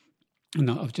expectations And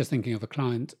I was just thinking of a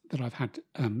client that I've had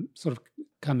sort of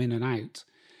come in and out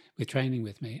with training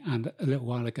with me. And a little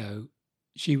while ago,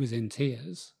 she was in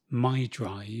tears. My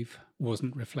drive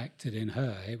wasn't reflected in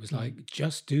her. It was like,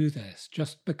 just do this,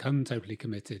 just become totally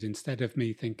committed, instead of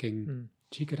me thinking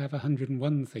she could have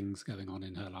 101 things going on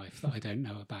in her life that I don't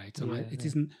know about.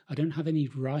 And I don't have any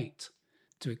right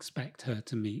to expect her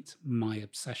to meet my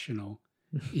obsessional,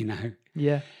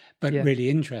 But really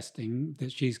interesting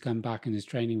that she's come back and is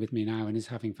training with me now and is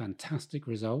having fantastic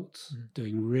results,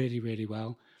 doing really, really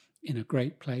well, in a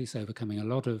great place, overcoming a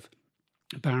lot of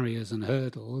barriers and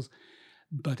hurdles,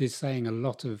 but is saying a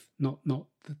lot of, not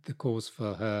that the cause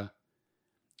for her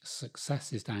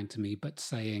success is down to me, but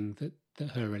saying that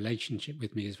her relationship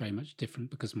with me is very much different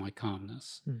because of my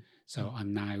calmness. So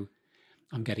I'm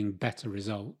getting better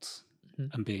results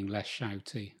and being less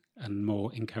shouty and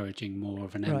more encouraging, more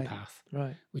of an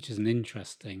empath, which is an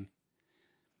interesting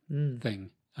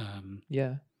thing.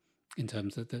 In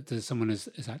terms of that someone has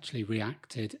actually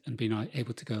reacted and been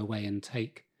able to go away and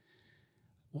take.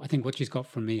 I think what she's got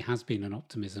from me has been an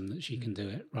optimism that she can do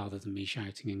it, rather than me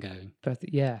shouting and going. But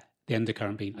The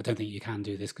undercurrent being, I don't think you can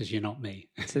do this because you're not me.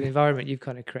 So the environment you've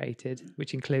kind of created,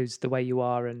 which includes the way you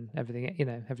are and everything,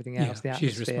 everything else, the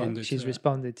atmosphere, she's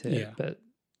responded to it. But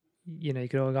you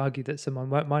could argue that someone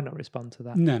might not respond to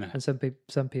that. No. And some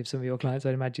of your clients,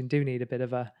 I'd imagine, do need a bit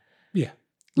of a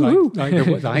like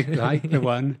the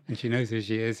one, and she knows who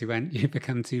she is. Who went, you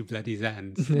become too bloody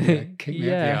zen. Kick me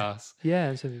up the arse.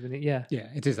 And some people,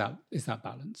 it is that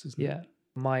balance, isn't it?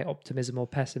 My optimism or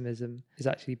pessimism is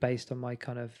actually based on my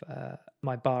kind of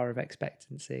my bar of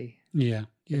expectancy. In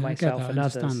myself and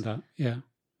others. I understand that.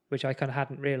 Which I kind of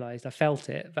hadn't realised. I felt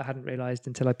it, but hadn't realised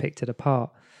until I picked it apart.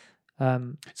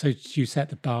 So you set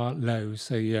the bar low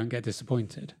so you don't get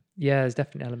disappointed. Yeah, there's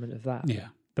definitely an element of that. Yeah.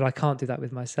 But I can't do that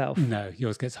with myself. No,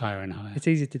 yours gets higher and higher. It's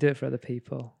easy to do it for other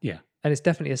people. Yeah. And it's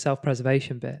definitely a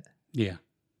self-preservation bit. Yeah.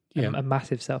 A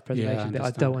massive self-preservation bit.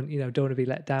 I don't want to be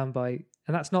let down by,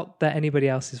 and that's not that anybody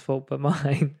else's fault but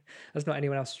mine. That's not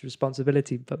anyone else's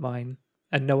responsibility but mine.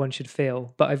 And no one should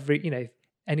feel. But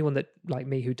anyone that, like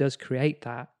me, who does create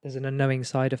that, there's an unknowing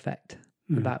side effect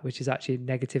of that, which is actually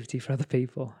negativity for other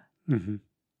people,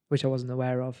 which I wasn't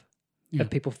aware of. Of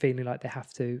people feeling like they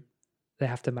have to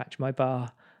match my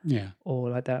bar, or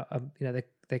like that,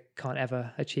 they can't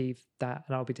ever achieve that,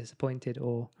 and I'll be disappointed.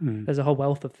 Or there's a whole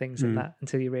wealth of things in that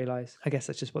until you realise. I guess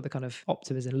that's just what the kind of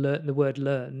optimism, the word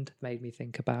learned, made me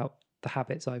think about the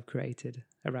habits I've created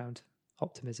around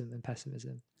optimism and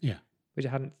pessimism. Yeah. Which I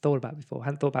hadn't thought about before. I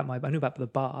hadn't thought about I knew about the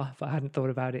bar, but I hadn't thought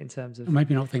about it in terms of. Or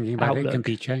maybe not thinking about outlook. It can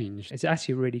be changed. It's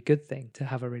actually a really good thing to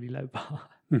have a really low bar.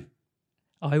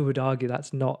 I would argue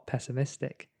that's not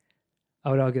pessimistic. I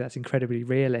would argue that's incredibly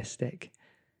realistic,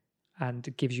 and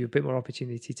it gives you a bit more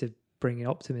opportunity to bring in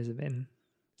optimism in.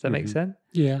 Does that make sense?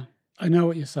 Yeah, I know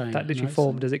what you're saying. That literally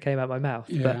formed as it came out my mouth.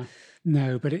 Yeah.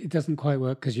 But it doesn't quite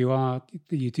work, because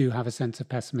you do have a sense of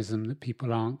pessimism that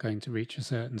people aren't going to reach a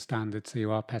certain standard. So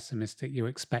you are pessimistic. You're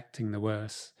expecting the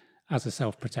worst as a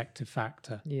self-protective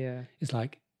factor. Yeah. It's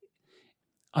like,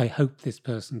 I hope this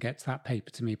person gets that paper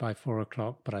to me by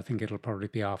 4:00, but I think it'll probably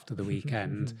be after the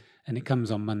weekend. And it comes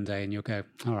on Monday and you'll go,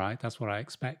 all right, that's what I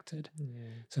expected.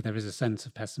 Yeah. So there is a sense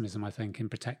of pessimism, I think, in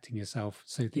protecting yourself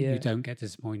so that you don't get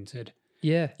disappointed.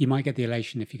 Yeah. You might get the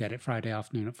elation if you get it Friday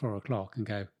afternoon at 4:00 and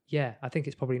go. Yeah, I think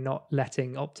it's probably not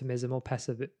letting optimism or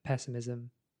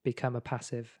pessimism become a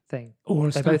passive thing. Or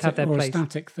a both have their place. A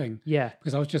static thing. Yeah.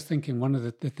 Because I was just thinking, one of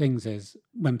the things is,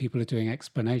 when people are doing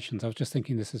explanations, I was just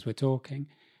thinking this as we're talking,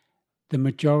 the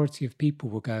majority of people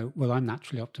will go, well, I'm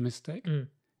naturally optimistic.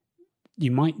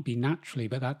 You might be naturally,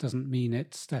 but that doesn't mean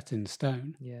it's set in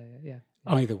stone. Yeah.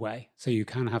 Either way. So you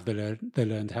can have the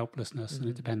learned helplessness, and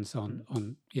it depends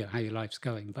on how your life's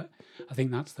going. But I think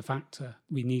that's the factor.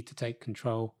 We need to take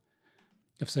control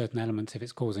of certain elements if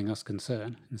it's causing us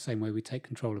concern, in the same way we take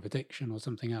control of addiction or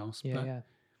something else. But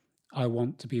I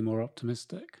want to be more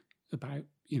optimistic about,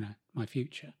 my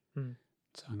future.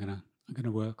 So I'm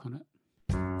gonna work on it.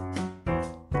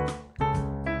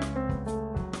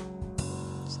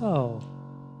 So,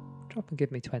 drop and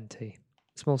give me 20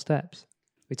 small steps.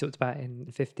 We talked about in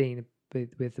 15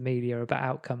 with Amelia about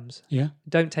outcomes. Yeah.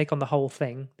 Don't take on the whole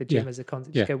thing, the gym as a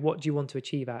concept. Just go, what do you want to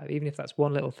achieve out of it? Even if that's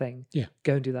one little thing,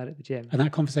 go and do that at the gym. And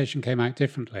that conversation came out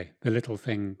differently. The little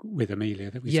thing with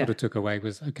Amelia that we sort of took away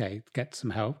was, okay, get some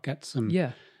help, get some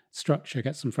structure,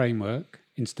 get some framework,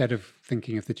 instead of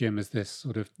thinking of the gym as this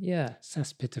sort of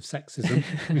cesspit of sexism.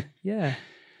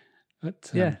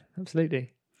 But,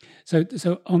 absolutely.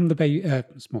 So on the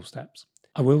small steps,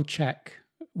 I will check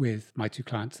with my two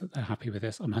clients that they're happy with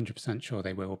this. I'm 100% sure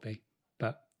they will be.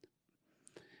 But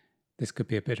this could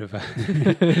be a bit of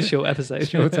a Short episode.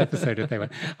 short episode if they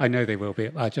won't. I know they will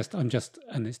be. I'm just,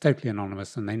 and it's totally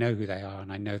anonymous, and they know who they are,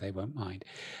 and I know they won't mind.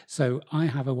 So I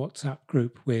have a WhatsApp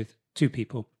group with 2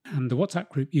 people, and the WhatsApp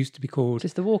group used to be called.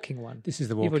 Just the walking one. This is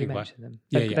the You've already walking one. mentioned them.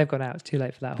 Yeah, They've gone out. It's too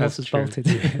late for that. Horse That's has true.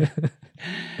 bolted.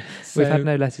 So, We've had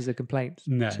no letters of complaints.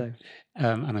 No. So.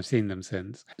 and I've seen them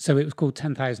since. So it was called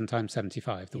 10,000 times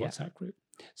 75, the Yeah. WhatsApp group.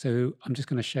 So I'm just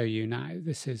going to show you now.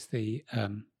 This is the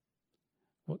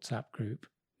WhatsApp group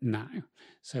now.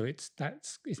 So it's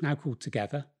now called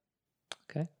Together.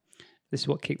 Okay. This is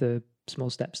what kicked the small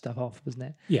step stuff off, wasn't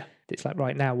it? Yeah. It's like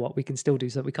right now what we can still do.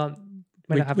 So we can't.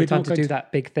 We're We- not having we're time not to going do to-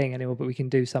 that big thing anymore, but we can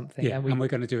do something. Yeah, and and we're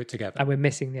going to do it together. we're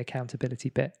missing the accountability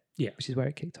bit. Yeah. Which is where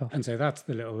it kicked off. And so that's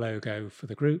the little logo for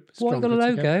the group. What, got a Stronger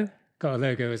logo? Together. Got a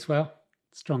logo as well.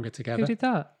 Stronger Who Together. did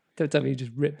that? Don't tell me you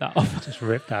just ripped that off. Just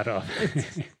rip that off.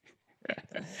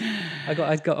 I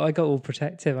got all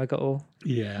protective. I got all.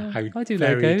 Yeah, how I do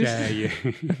very logos. dare you.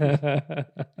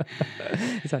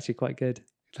 It's actually quite good,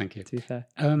 Thank you. to be fair.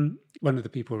 One of the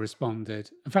people responded.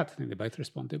 In fact, I think they both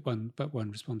responded. One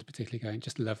responded particularly going,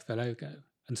 "Just love the logo."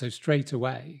 And so straight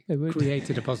away, They would.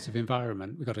 created a positive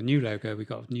environment. We got a new logo, we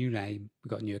got a new name, we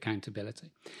got new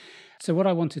accountability. So what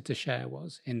I wanted to share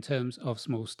was, in terms of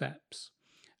small steps,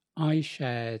 I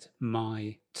shared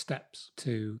my steps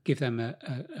to give them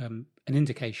an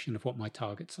indication of what my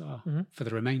targets are Mhm. for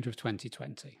the remainder of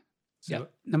 2020. So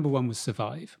Yep. number 1 was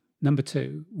survive. Number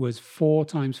 2 was 4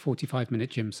 times 45-minute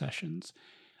gym sessions.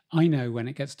 I know when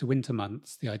it gets to winter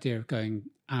months, the idea of going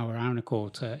hour and a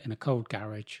quarter in a cold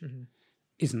garage Mhm.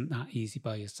 isn't that easy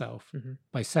by yourself. Mhm.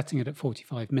 By setting it at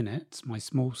 45 minutes, my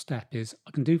small step is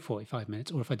I can do 45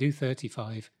 minutes, or if I do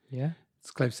 35, Yeah.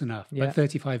 it's close enough. Yeah. But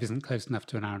 35 isn't close enough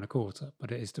to an hour and a quarter,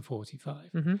 but it is to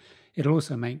 45. Mm-hmm. It'll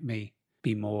also make me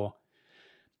be more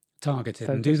targeted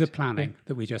and do the Focused, planning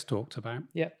that we just talked about.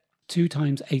 Yep. 2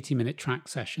 times 80-minute track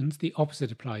sessions. The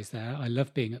opposite applies there. I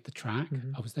love being at the track.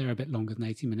 Mhm. I was there a bit longer than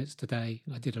 80 minutes today.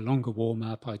 I did a longer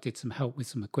warm-up. I did some help with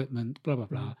some equipment, blah, blah,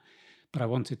 blah. But I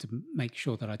wanted to make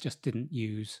sure that I just didn't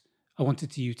I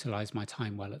wanted to utilize my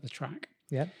time well at the track.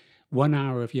 Yep. 1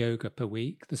 hour of yoga per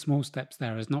week. The small steps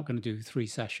there is not going to do 3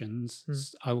 sessions.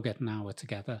 I will get an hour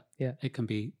together. Yeah. It can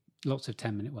be lots of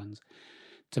 10-minute ones.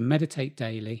 To meditate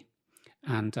daily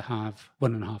and to have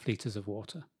 1.5 litres of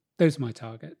water. Those are my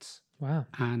targets. Wow.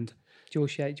 And Do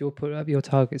you put up your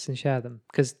targets and share them?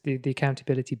 Because the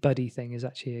accountability buddy thing is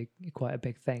actually quite a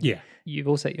big thing. yeah, You've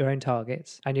all set your own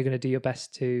targets and you're going to do your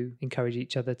best to encourage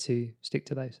each other to stick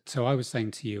to those. so I was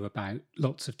saying to you about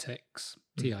lots of ticks,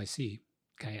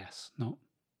 TICKS, not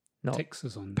Not ticks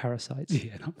as on parasites.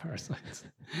 Yeah, not parasites.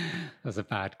 That's a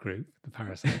bad group, the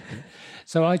parasite group.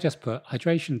 So I just put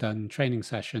hydration done, training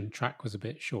session, track was a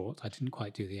bit short. I didn't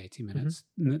quite do the 80 minutes.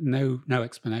 No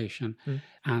explanation.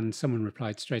 And someone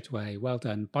replied straight away, well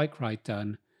done, bike ride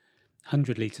done,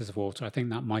 100 litres of water. I think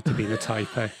that might have been a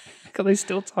typo. God, they're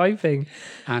still typing.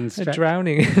 And They're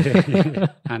drowning.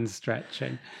 and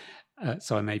stretching.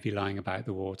 So I may be lying about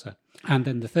the water. And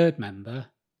then the third member,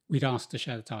 we'd asked to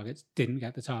share the targets, didn't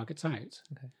get the targets out.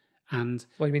 Okay. And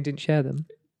What do you mean didn't share them?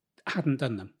 hadn't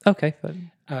done them. Okay,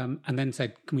 fine. And then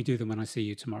said, can we do them when I see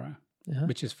you tomorrow? Uh-huh.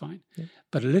 Which is fine. Yeah.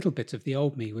 But a little bit of the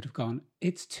old me would have gone,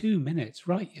 it's 2 minutes,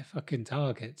 write your fucking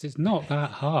targets. It's not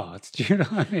that hard. Do you know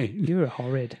what I mean? You were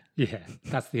horrid. Yeah,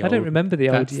 that's the I old don't remember the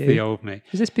old That's you. the old me.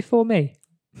 Was this before me?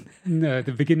 No,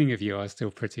 the beginning of you are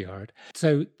still pretty hard.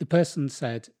 So the person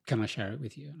said, can I share it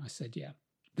with you? And I said, yeah.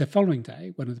 The following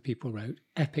day, one of the people wrote,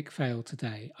 epic fail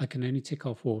today. I can only tick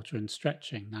off water and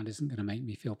stretching. That isn't going to make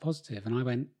me feel positive. And I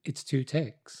went, it's 2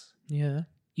 ticks. Yeah.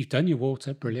 You've done your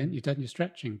water, brilliant. You've done your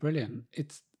stretching, brilliant.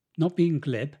 It's not being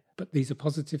glib, but these are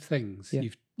positive things. Yeah.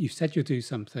 You've said you'll do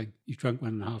something. You've drunk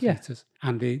 1.5 Yeah. litres.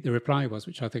 And the reply was,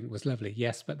 which I think was lovely,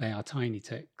 yes, but they are tiny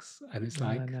ticks. And it's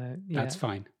like, no. that's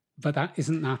fine. But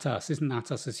isn't that us? Isn't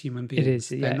that us as human beings? It is.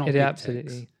 They're Yeah, not it big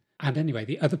absolutely. ticks. And anyway,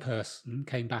 the other person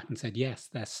came back and said, yes,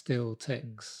 they're still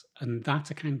ticks. And that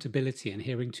accountability and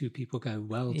hearing 2 people go,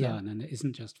 well Yeah. done, and it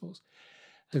isn't just false.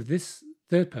 So this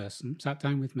third person sat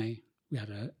down with me. We had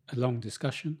a long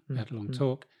discussion. We had a long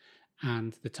talk.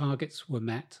 And the targets were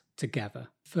met together.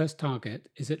 First target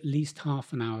is at least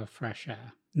half an hour fresh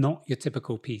air, not your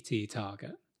typical PT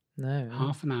target. No.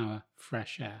 Half an hour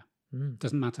fresh air.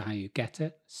 Doesn't matter how you get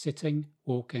it, sitting,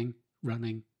 walking,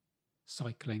 running,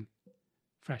 cycling,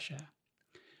 fresh air.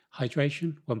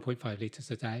 Hydration, 1.5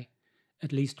 litres a day,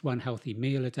 at least 1 healthy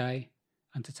meal a day,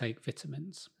 and to take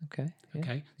vitamins. Okay. Yeah.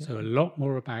 Okay, so a lot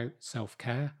more about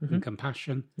self-care and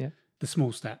compassion, Yeah. the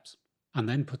small steps, and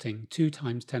then putting 2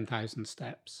 times 10,000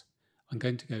 steps. I'm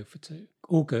going to go for 2.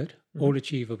 All good, all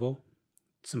achievable,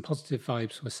 some positive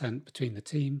vibes were sent between the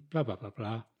team, blah, blah, blah,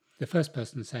 blah. The first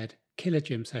person said, killer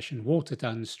gym session, water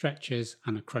done, stretches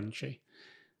and a crunchy.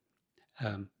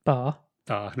 Bar.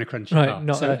 Bar and a crunchy Right, bar.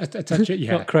 not So a touch of,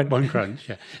 yeah, not crunch. one crunch,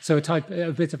 yeah. So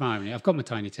a bit of irony. I've got my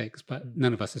tiny ticks, but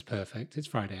none of us is perfect. It's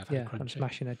Friday, I've had a Yeah, I'm crunchy.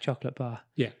 smashing a chocolate bar.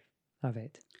 Yeah. Have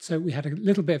it. So we had a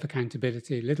little bit of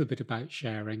accountability, a little bit about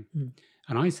sharing.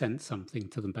 And I sent something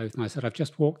to them both. And I said, I've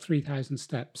just walked 3,000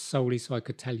 steps solely so I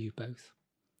could tell you both.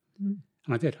 And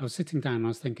I did. I was sitting down and I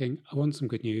was thinking, I want some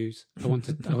good news. I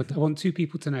want two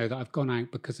people to know that I've gone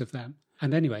out because of them.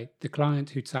 And anyway, the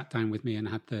client who'd sat down with me and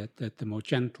had the more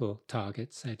gentle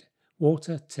target said,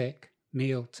 water, tick,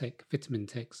 meal, tick, vitamin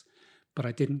ticks. But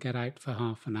I didn't get out for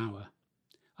half an hour.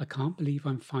 I can't believe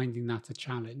I'm finding that a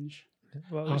challenge.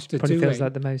 Well, it probably feels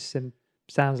like the most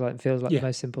sounds like and feels like the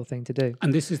most simple thing to do.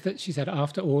 And this is that she said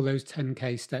after all those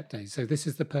 10K step days. So this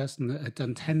is the person that had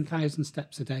done 10,000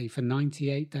 steps a day for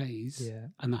 98 days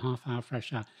and the half hour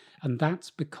fresh air. And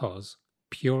that's because,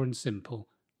 pure and simple,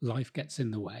 life gets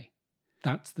in the way.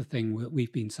 That's the thing that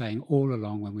we've been saying all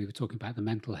along when we were talking about the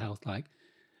mental health, like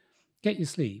get your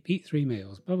sleep, eat 3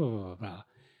 meals, blah, blah, blah, blah.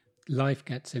 Life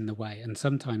gets in the way. And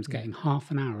sometimes getting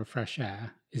half an hour of fresh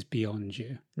air is beyond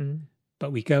you.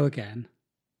 But we go again.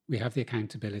 We have the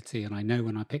accountability. And I know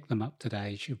when I pick them up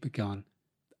today, she'll be gone.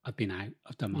 I've been out.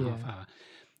 I've done my half hour.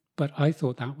 But I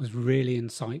thought that was really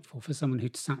insightful for someone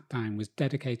who'd sat down, was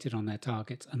dedicated on their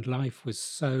targets, and life was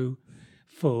so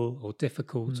full or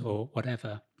difficult or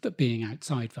whatever, that being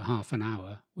outside for half an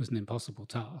hour was an impossible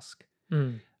task.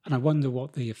 And I wonder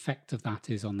what the effect of that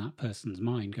is on that person's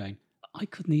mind going, I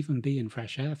couldn't even be in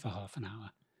fresh air for half an hour.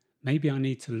 Maybe I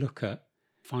need to look at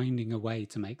finding a way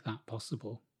to make that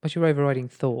possible. What's your overriding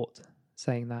thought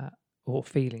saying that, or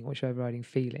feeling? What's your overriding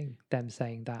feeling, them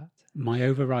saying that? My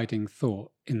overriding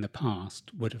thought in the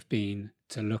past would have been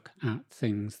to look at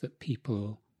things that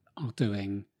people are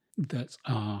doing that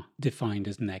are defined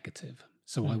as negative.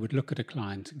 So I would look at a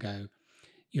client and go,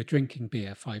 you're drinking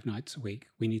beer 5 nights a week.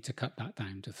 We need to cut that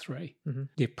down to 3.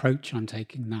 The approach I'm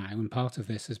taking now, and part of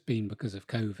this has been because of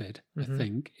COVID, I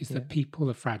think, is that people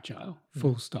are fragile.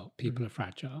 Full stop. People are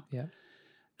fragile. Yeah.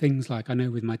 Things like, I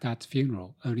know with my dad's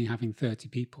funeral, only having 30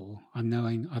 people, I'm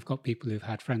knowing I've got people who've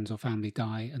had friends or family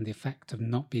die, and the effect of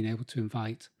not being able to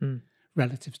invite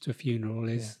relatives to a funeral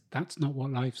is, that's not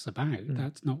what life's about.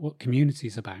 That's not what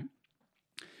community's about.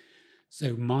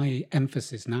 So my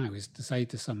emphasis now is to say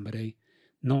to somebody,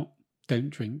 not don't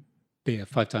drink beer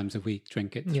 5 times a week,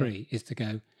 drink it 3, is to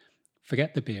go,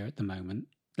 forget the beer at the moment.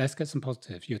 Let's get some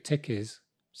positives. Your tick is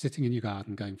sitting in your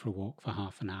garden, going for a walk for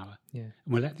half an hour. And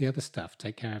we'll let the other stuff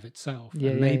take care of itself.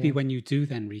 And maybe when you do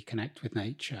then reconnect with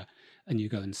nature and you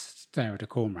go and stare at a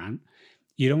cormorant,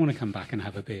 you don't want to come back and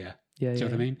have a beer. Do you know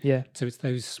what I mean? Yeah. So it's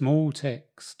those small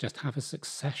ticks, just have a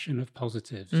succession of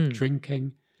positives,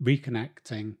 drinking,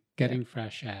 reconnecting, getting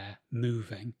fresh air,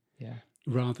 moving.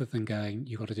 Rather than going,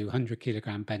 you've got to do 100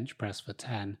 kilogram bench press for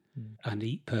 10 and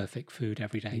eat perfect food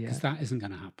every day, because that isn't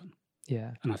going to happen.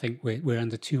 And I think we're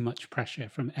under too much pressure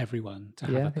from everyone to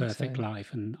have a perfect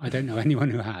life. And I don't know anyone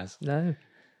who has.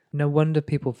 No wonder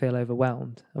people feel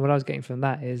overwhelmed. And what I was getting from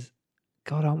that is,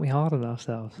 God, aren't we hard on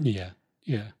ourselves? Yeah.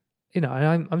 You know,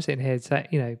 and I'm sitting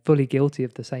here, fully guilty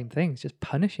of the same things, just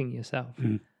punishing yourself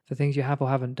for things you have or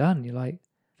haven't done. You're like,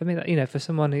 for me, for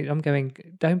someone who I'm going,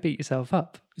 don't beat yourself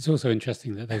up. It's also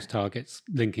interesting that those targets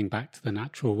linking back to the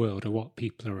natural world are what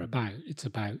people are about. It's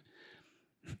about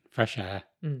fresh air,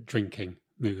 drinking,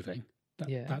 moving.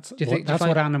 That's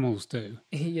what animals do.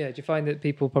 Yeah. Do you find that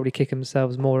people probably kick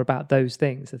themselves more about those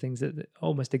things, the things that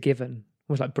almost are given,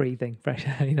 almost like breathing, fresh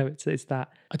air? It's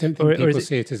that. I don't think people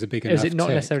see it as a big enough. Is it not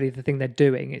tick. necessarily the thing they're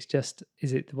doing? It's just,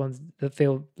 is it the ones that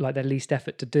feel like they're least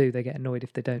effort to do? They get annoyed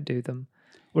if they don't do them.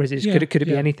 Or is it could it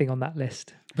be anything on that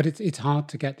list? But it's hard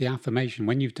to get the affirmation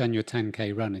when you've done your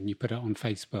 10K run and you put it on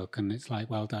Facebook and it's like,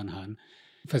 well done, hun.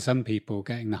 For some people,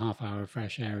 getting the half hour of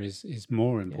fresh air is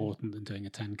more important than doing a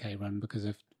 10K run because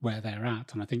of where they're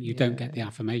at. And I think you don't get the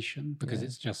affirmation because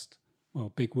it's just,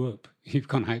 well, big whoop, you've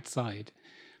gone outside.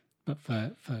 But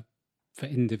for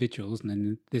individuals, and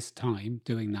in this time,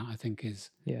 doing that, I think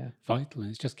is vital. And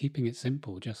it's just keeping it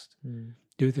simple. Just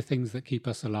do the things that keep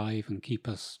us alive and keep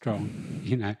us strong.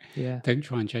 Don't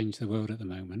try and change the world at the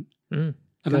moment.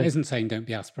 And that isn't saying don't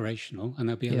be aspirational, and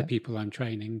there'll be other people I'm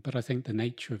training, but I think the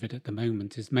nature of it at the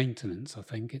moment is maintenance. I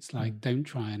think it's like, don't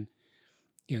try and,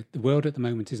 the world at the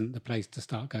moment isn't the place to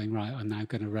start going, right, I'm now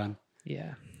going to run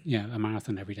a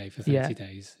marathon every day for 30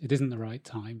 days. It isn't the right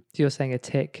time. So you're saying a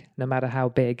tick, no matter how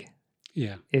big,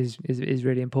 is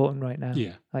really important right now,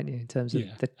 aren't you, in terms of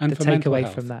the takeaway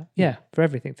from that? For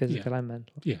everything, physical and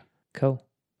mental. Yeah. Cool.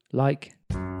 Like.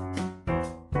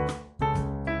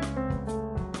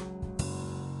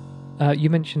 You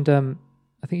mentioned,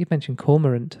 I think you mentioned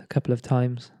cormorant a couple of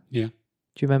times. Yeah.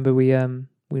 Do you remember we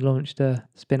launched a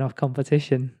spin-off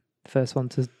competition? The first one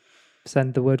to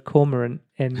send the word cormorant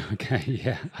in. Okay,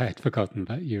 yeah, I had forgotten,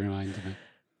 but you reminded me.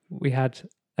 We had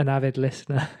an avid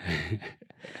listener,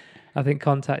 I think,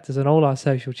 contact us on all our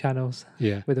social channels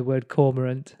Yeah, with the word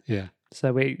cormorant. yeah.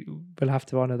 So we'll have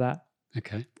to honour that.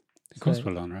 Okay. Of course So,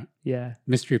 we'll honour it. Yeah.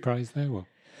 Mystery prize though, or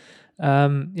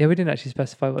Yeah, we didn't actually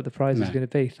specify what the prize was No. going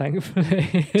to be,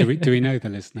 thankfully. do we know the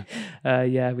listener?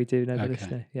 Yeah, we do know the Okay.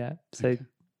 listener. Yeah. So Okay.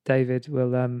 David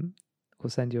will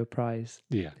send you a prize.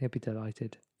 Yeah, He'll be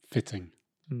delighted. fitting.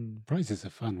 Mm. Prizes are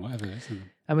fun, whatever it is. Isn't it?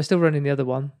 And we're still running the other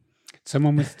one.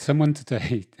 Someone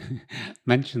today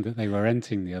mentioned that they were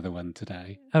entering the other one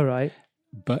today, All right.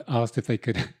 but asked if they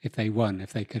could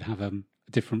have a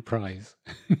different prize.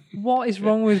 What is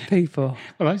wrong with people?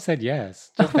 Well, I said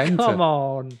yes. Just Oh, enter. come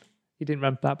on. You didn't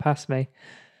run that past me.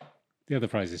 The other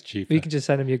prize is cheaper. You can just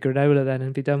send him your granola then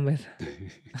and be done with.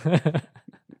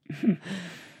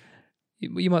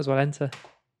 You might as well enter.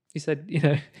 You said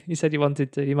you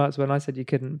wanted to. You might as well. And I said you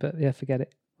couldn't, but yeah, forget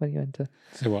it. When you enter.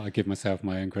 So what? I give myself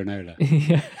my own granola.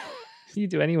 Yeah. You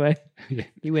do anyway. Yeah.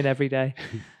 You win every day.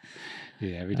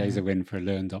 Yeah, every day's a win for a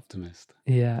learned optimist.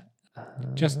 Yeah.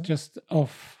 Just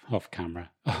off camera,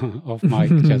 off mic.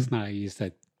 Just now, you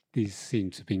said these seem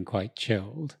to have been quite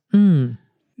chilled. Mm.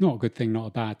 Not a good thing, not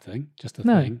a bad thing. Just a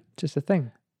No, thing. just a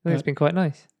thing. I think it's But- been quite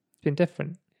nice. It's been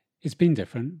different. It's been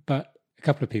different, but a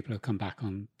couple of people have come back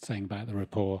on saying about the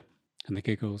rapport and the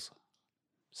giggles.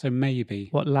 So maybe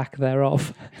What lack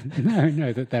thereof.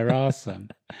 no, that there are some,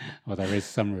 or there is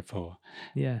some rapport.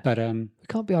 Yeah. But We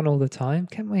can't be on all the time,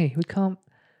 can we? We can't.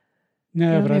 no,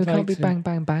 you know but what I mean? I'd We can't like be to. bang,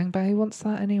 bang, bang, bang. Who wants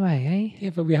that anyway, Yeah,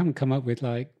 but we haven't come up with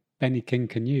like Benny King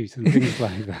Canute and things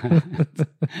like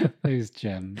that. Those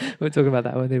gems. eh? We're talking about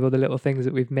that with all the little things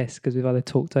that we've missed because we've either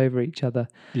talked over each other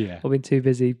Yeah. or been too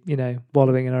busy,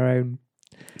 wallowing in our own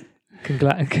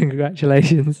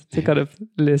congratulations to kind of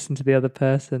listen to the other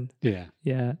person. Yeah.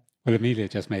 Yeah. Well, Amelia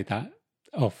just made that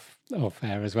off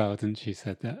air as well, didn't she?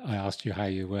 Said that I asked you how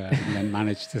you were and then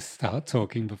managed to start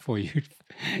talking before you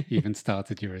even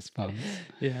started your response.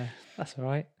 Yeah. That's all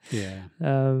right. Yeah.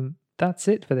 That's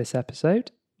it for this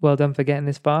episode. Well done for getting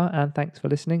this far, and thanks for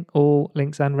listening. All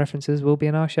links and references will be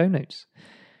in our show notes.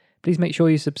 Please make sure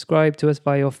you subscribe to us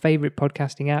via your favourite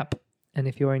podcasting app. And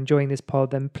if you're enjoying this pod,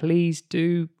 then please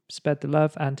do spread the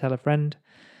love and tell a friend,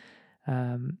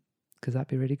 because that'd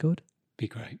be really good. Be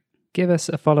great. Give us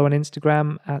a follow on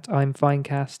Instagram at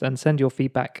I'mFinecast and send your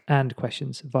feedback and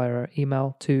questions via our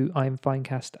email to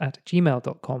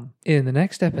imfinecast@gmail.com. In the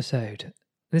next episode,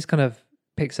 this kind of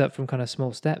picks up from kind of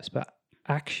small steps, but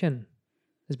action.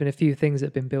 There's been a few things that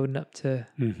have been building up to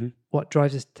what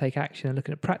drives us to take action and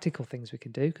looking at practical things we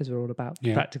can do, because we're all about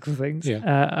Yeah. practical things,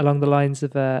 Yeah. along the lines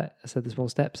of, I said, the small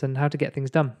steps and how to get things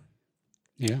done.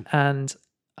 Yeah. And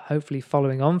hopefully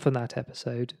following on from that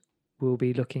episode, we'll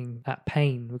be looking at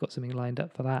pain. We've got something lined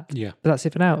up for that. Yeah. But that's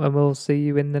it for now, and we'll see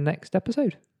you in the next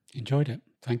episode. Enjoyed it.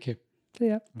 Thank you. See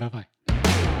ya. Bye-bye.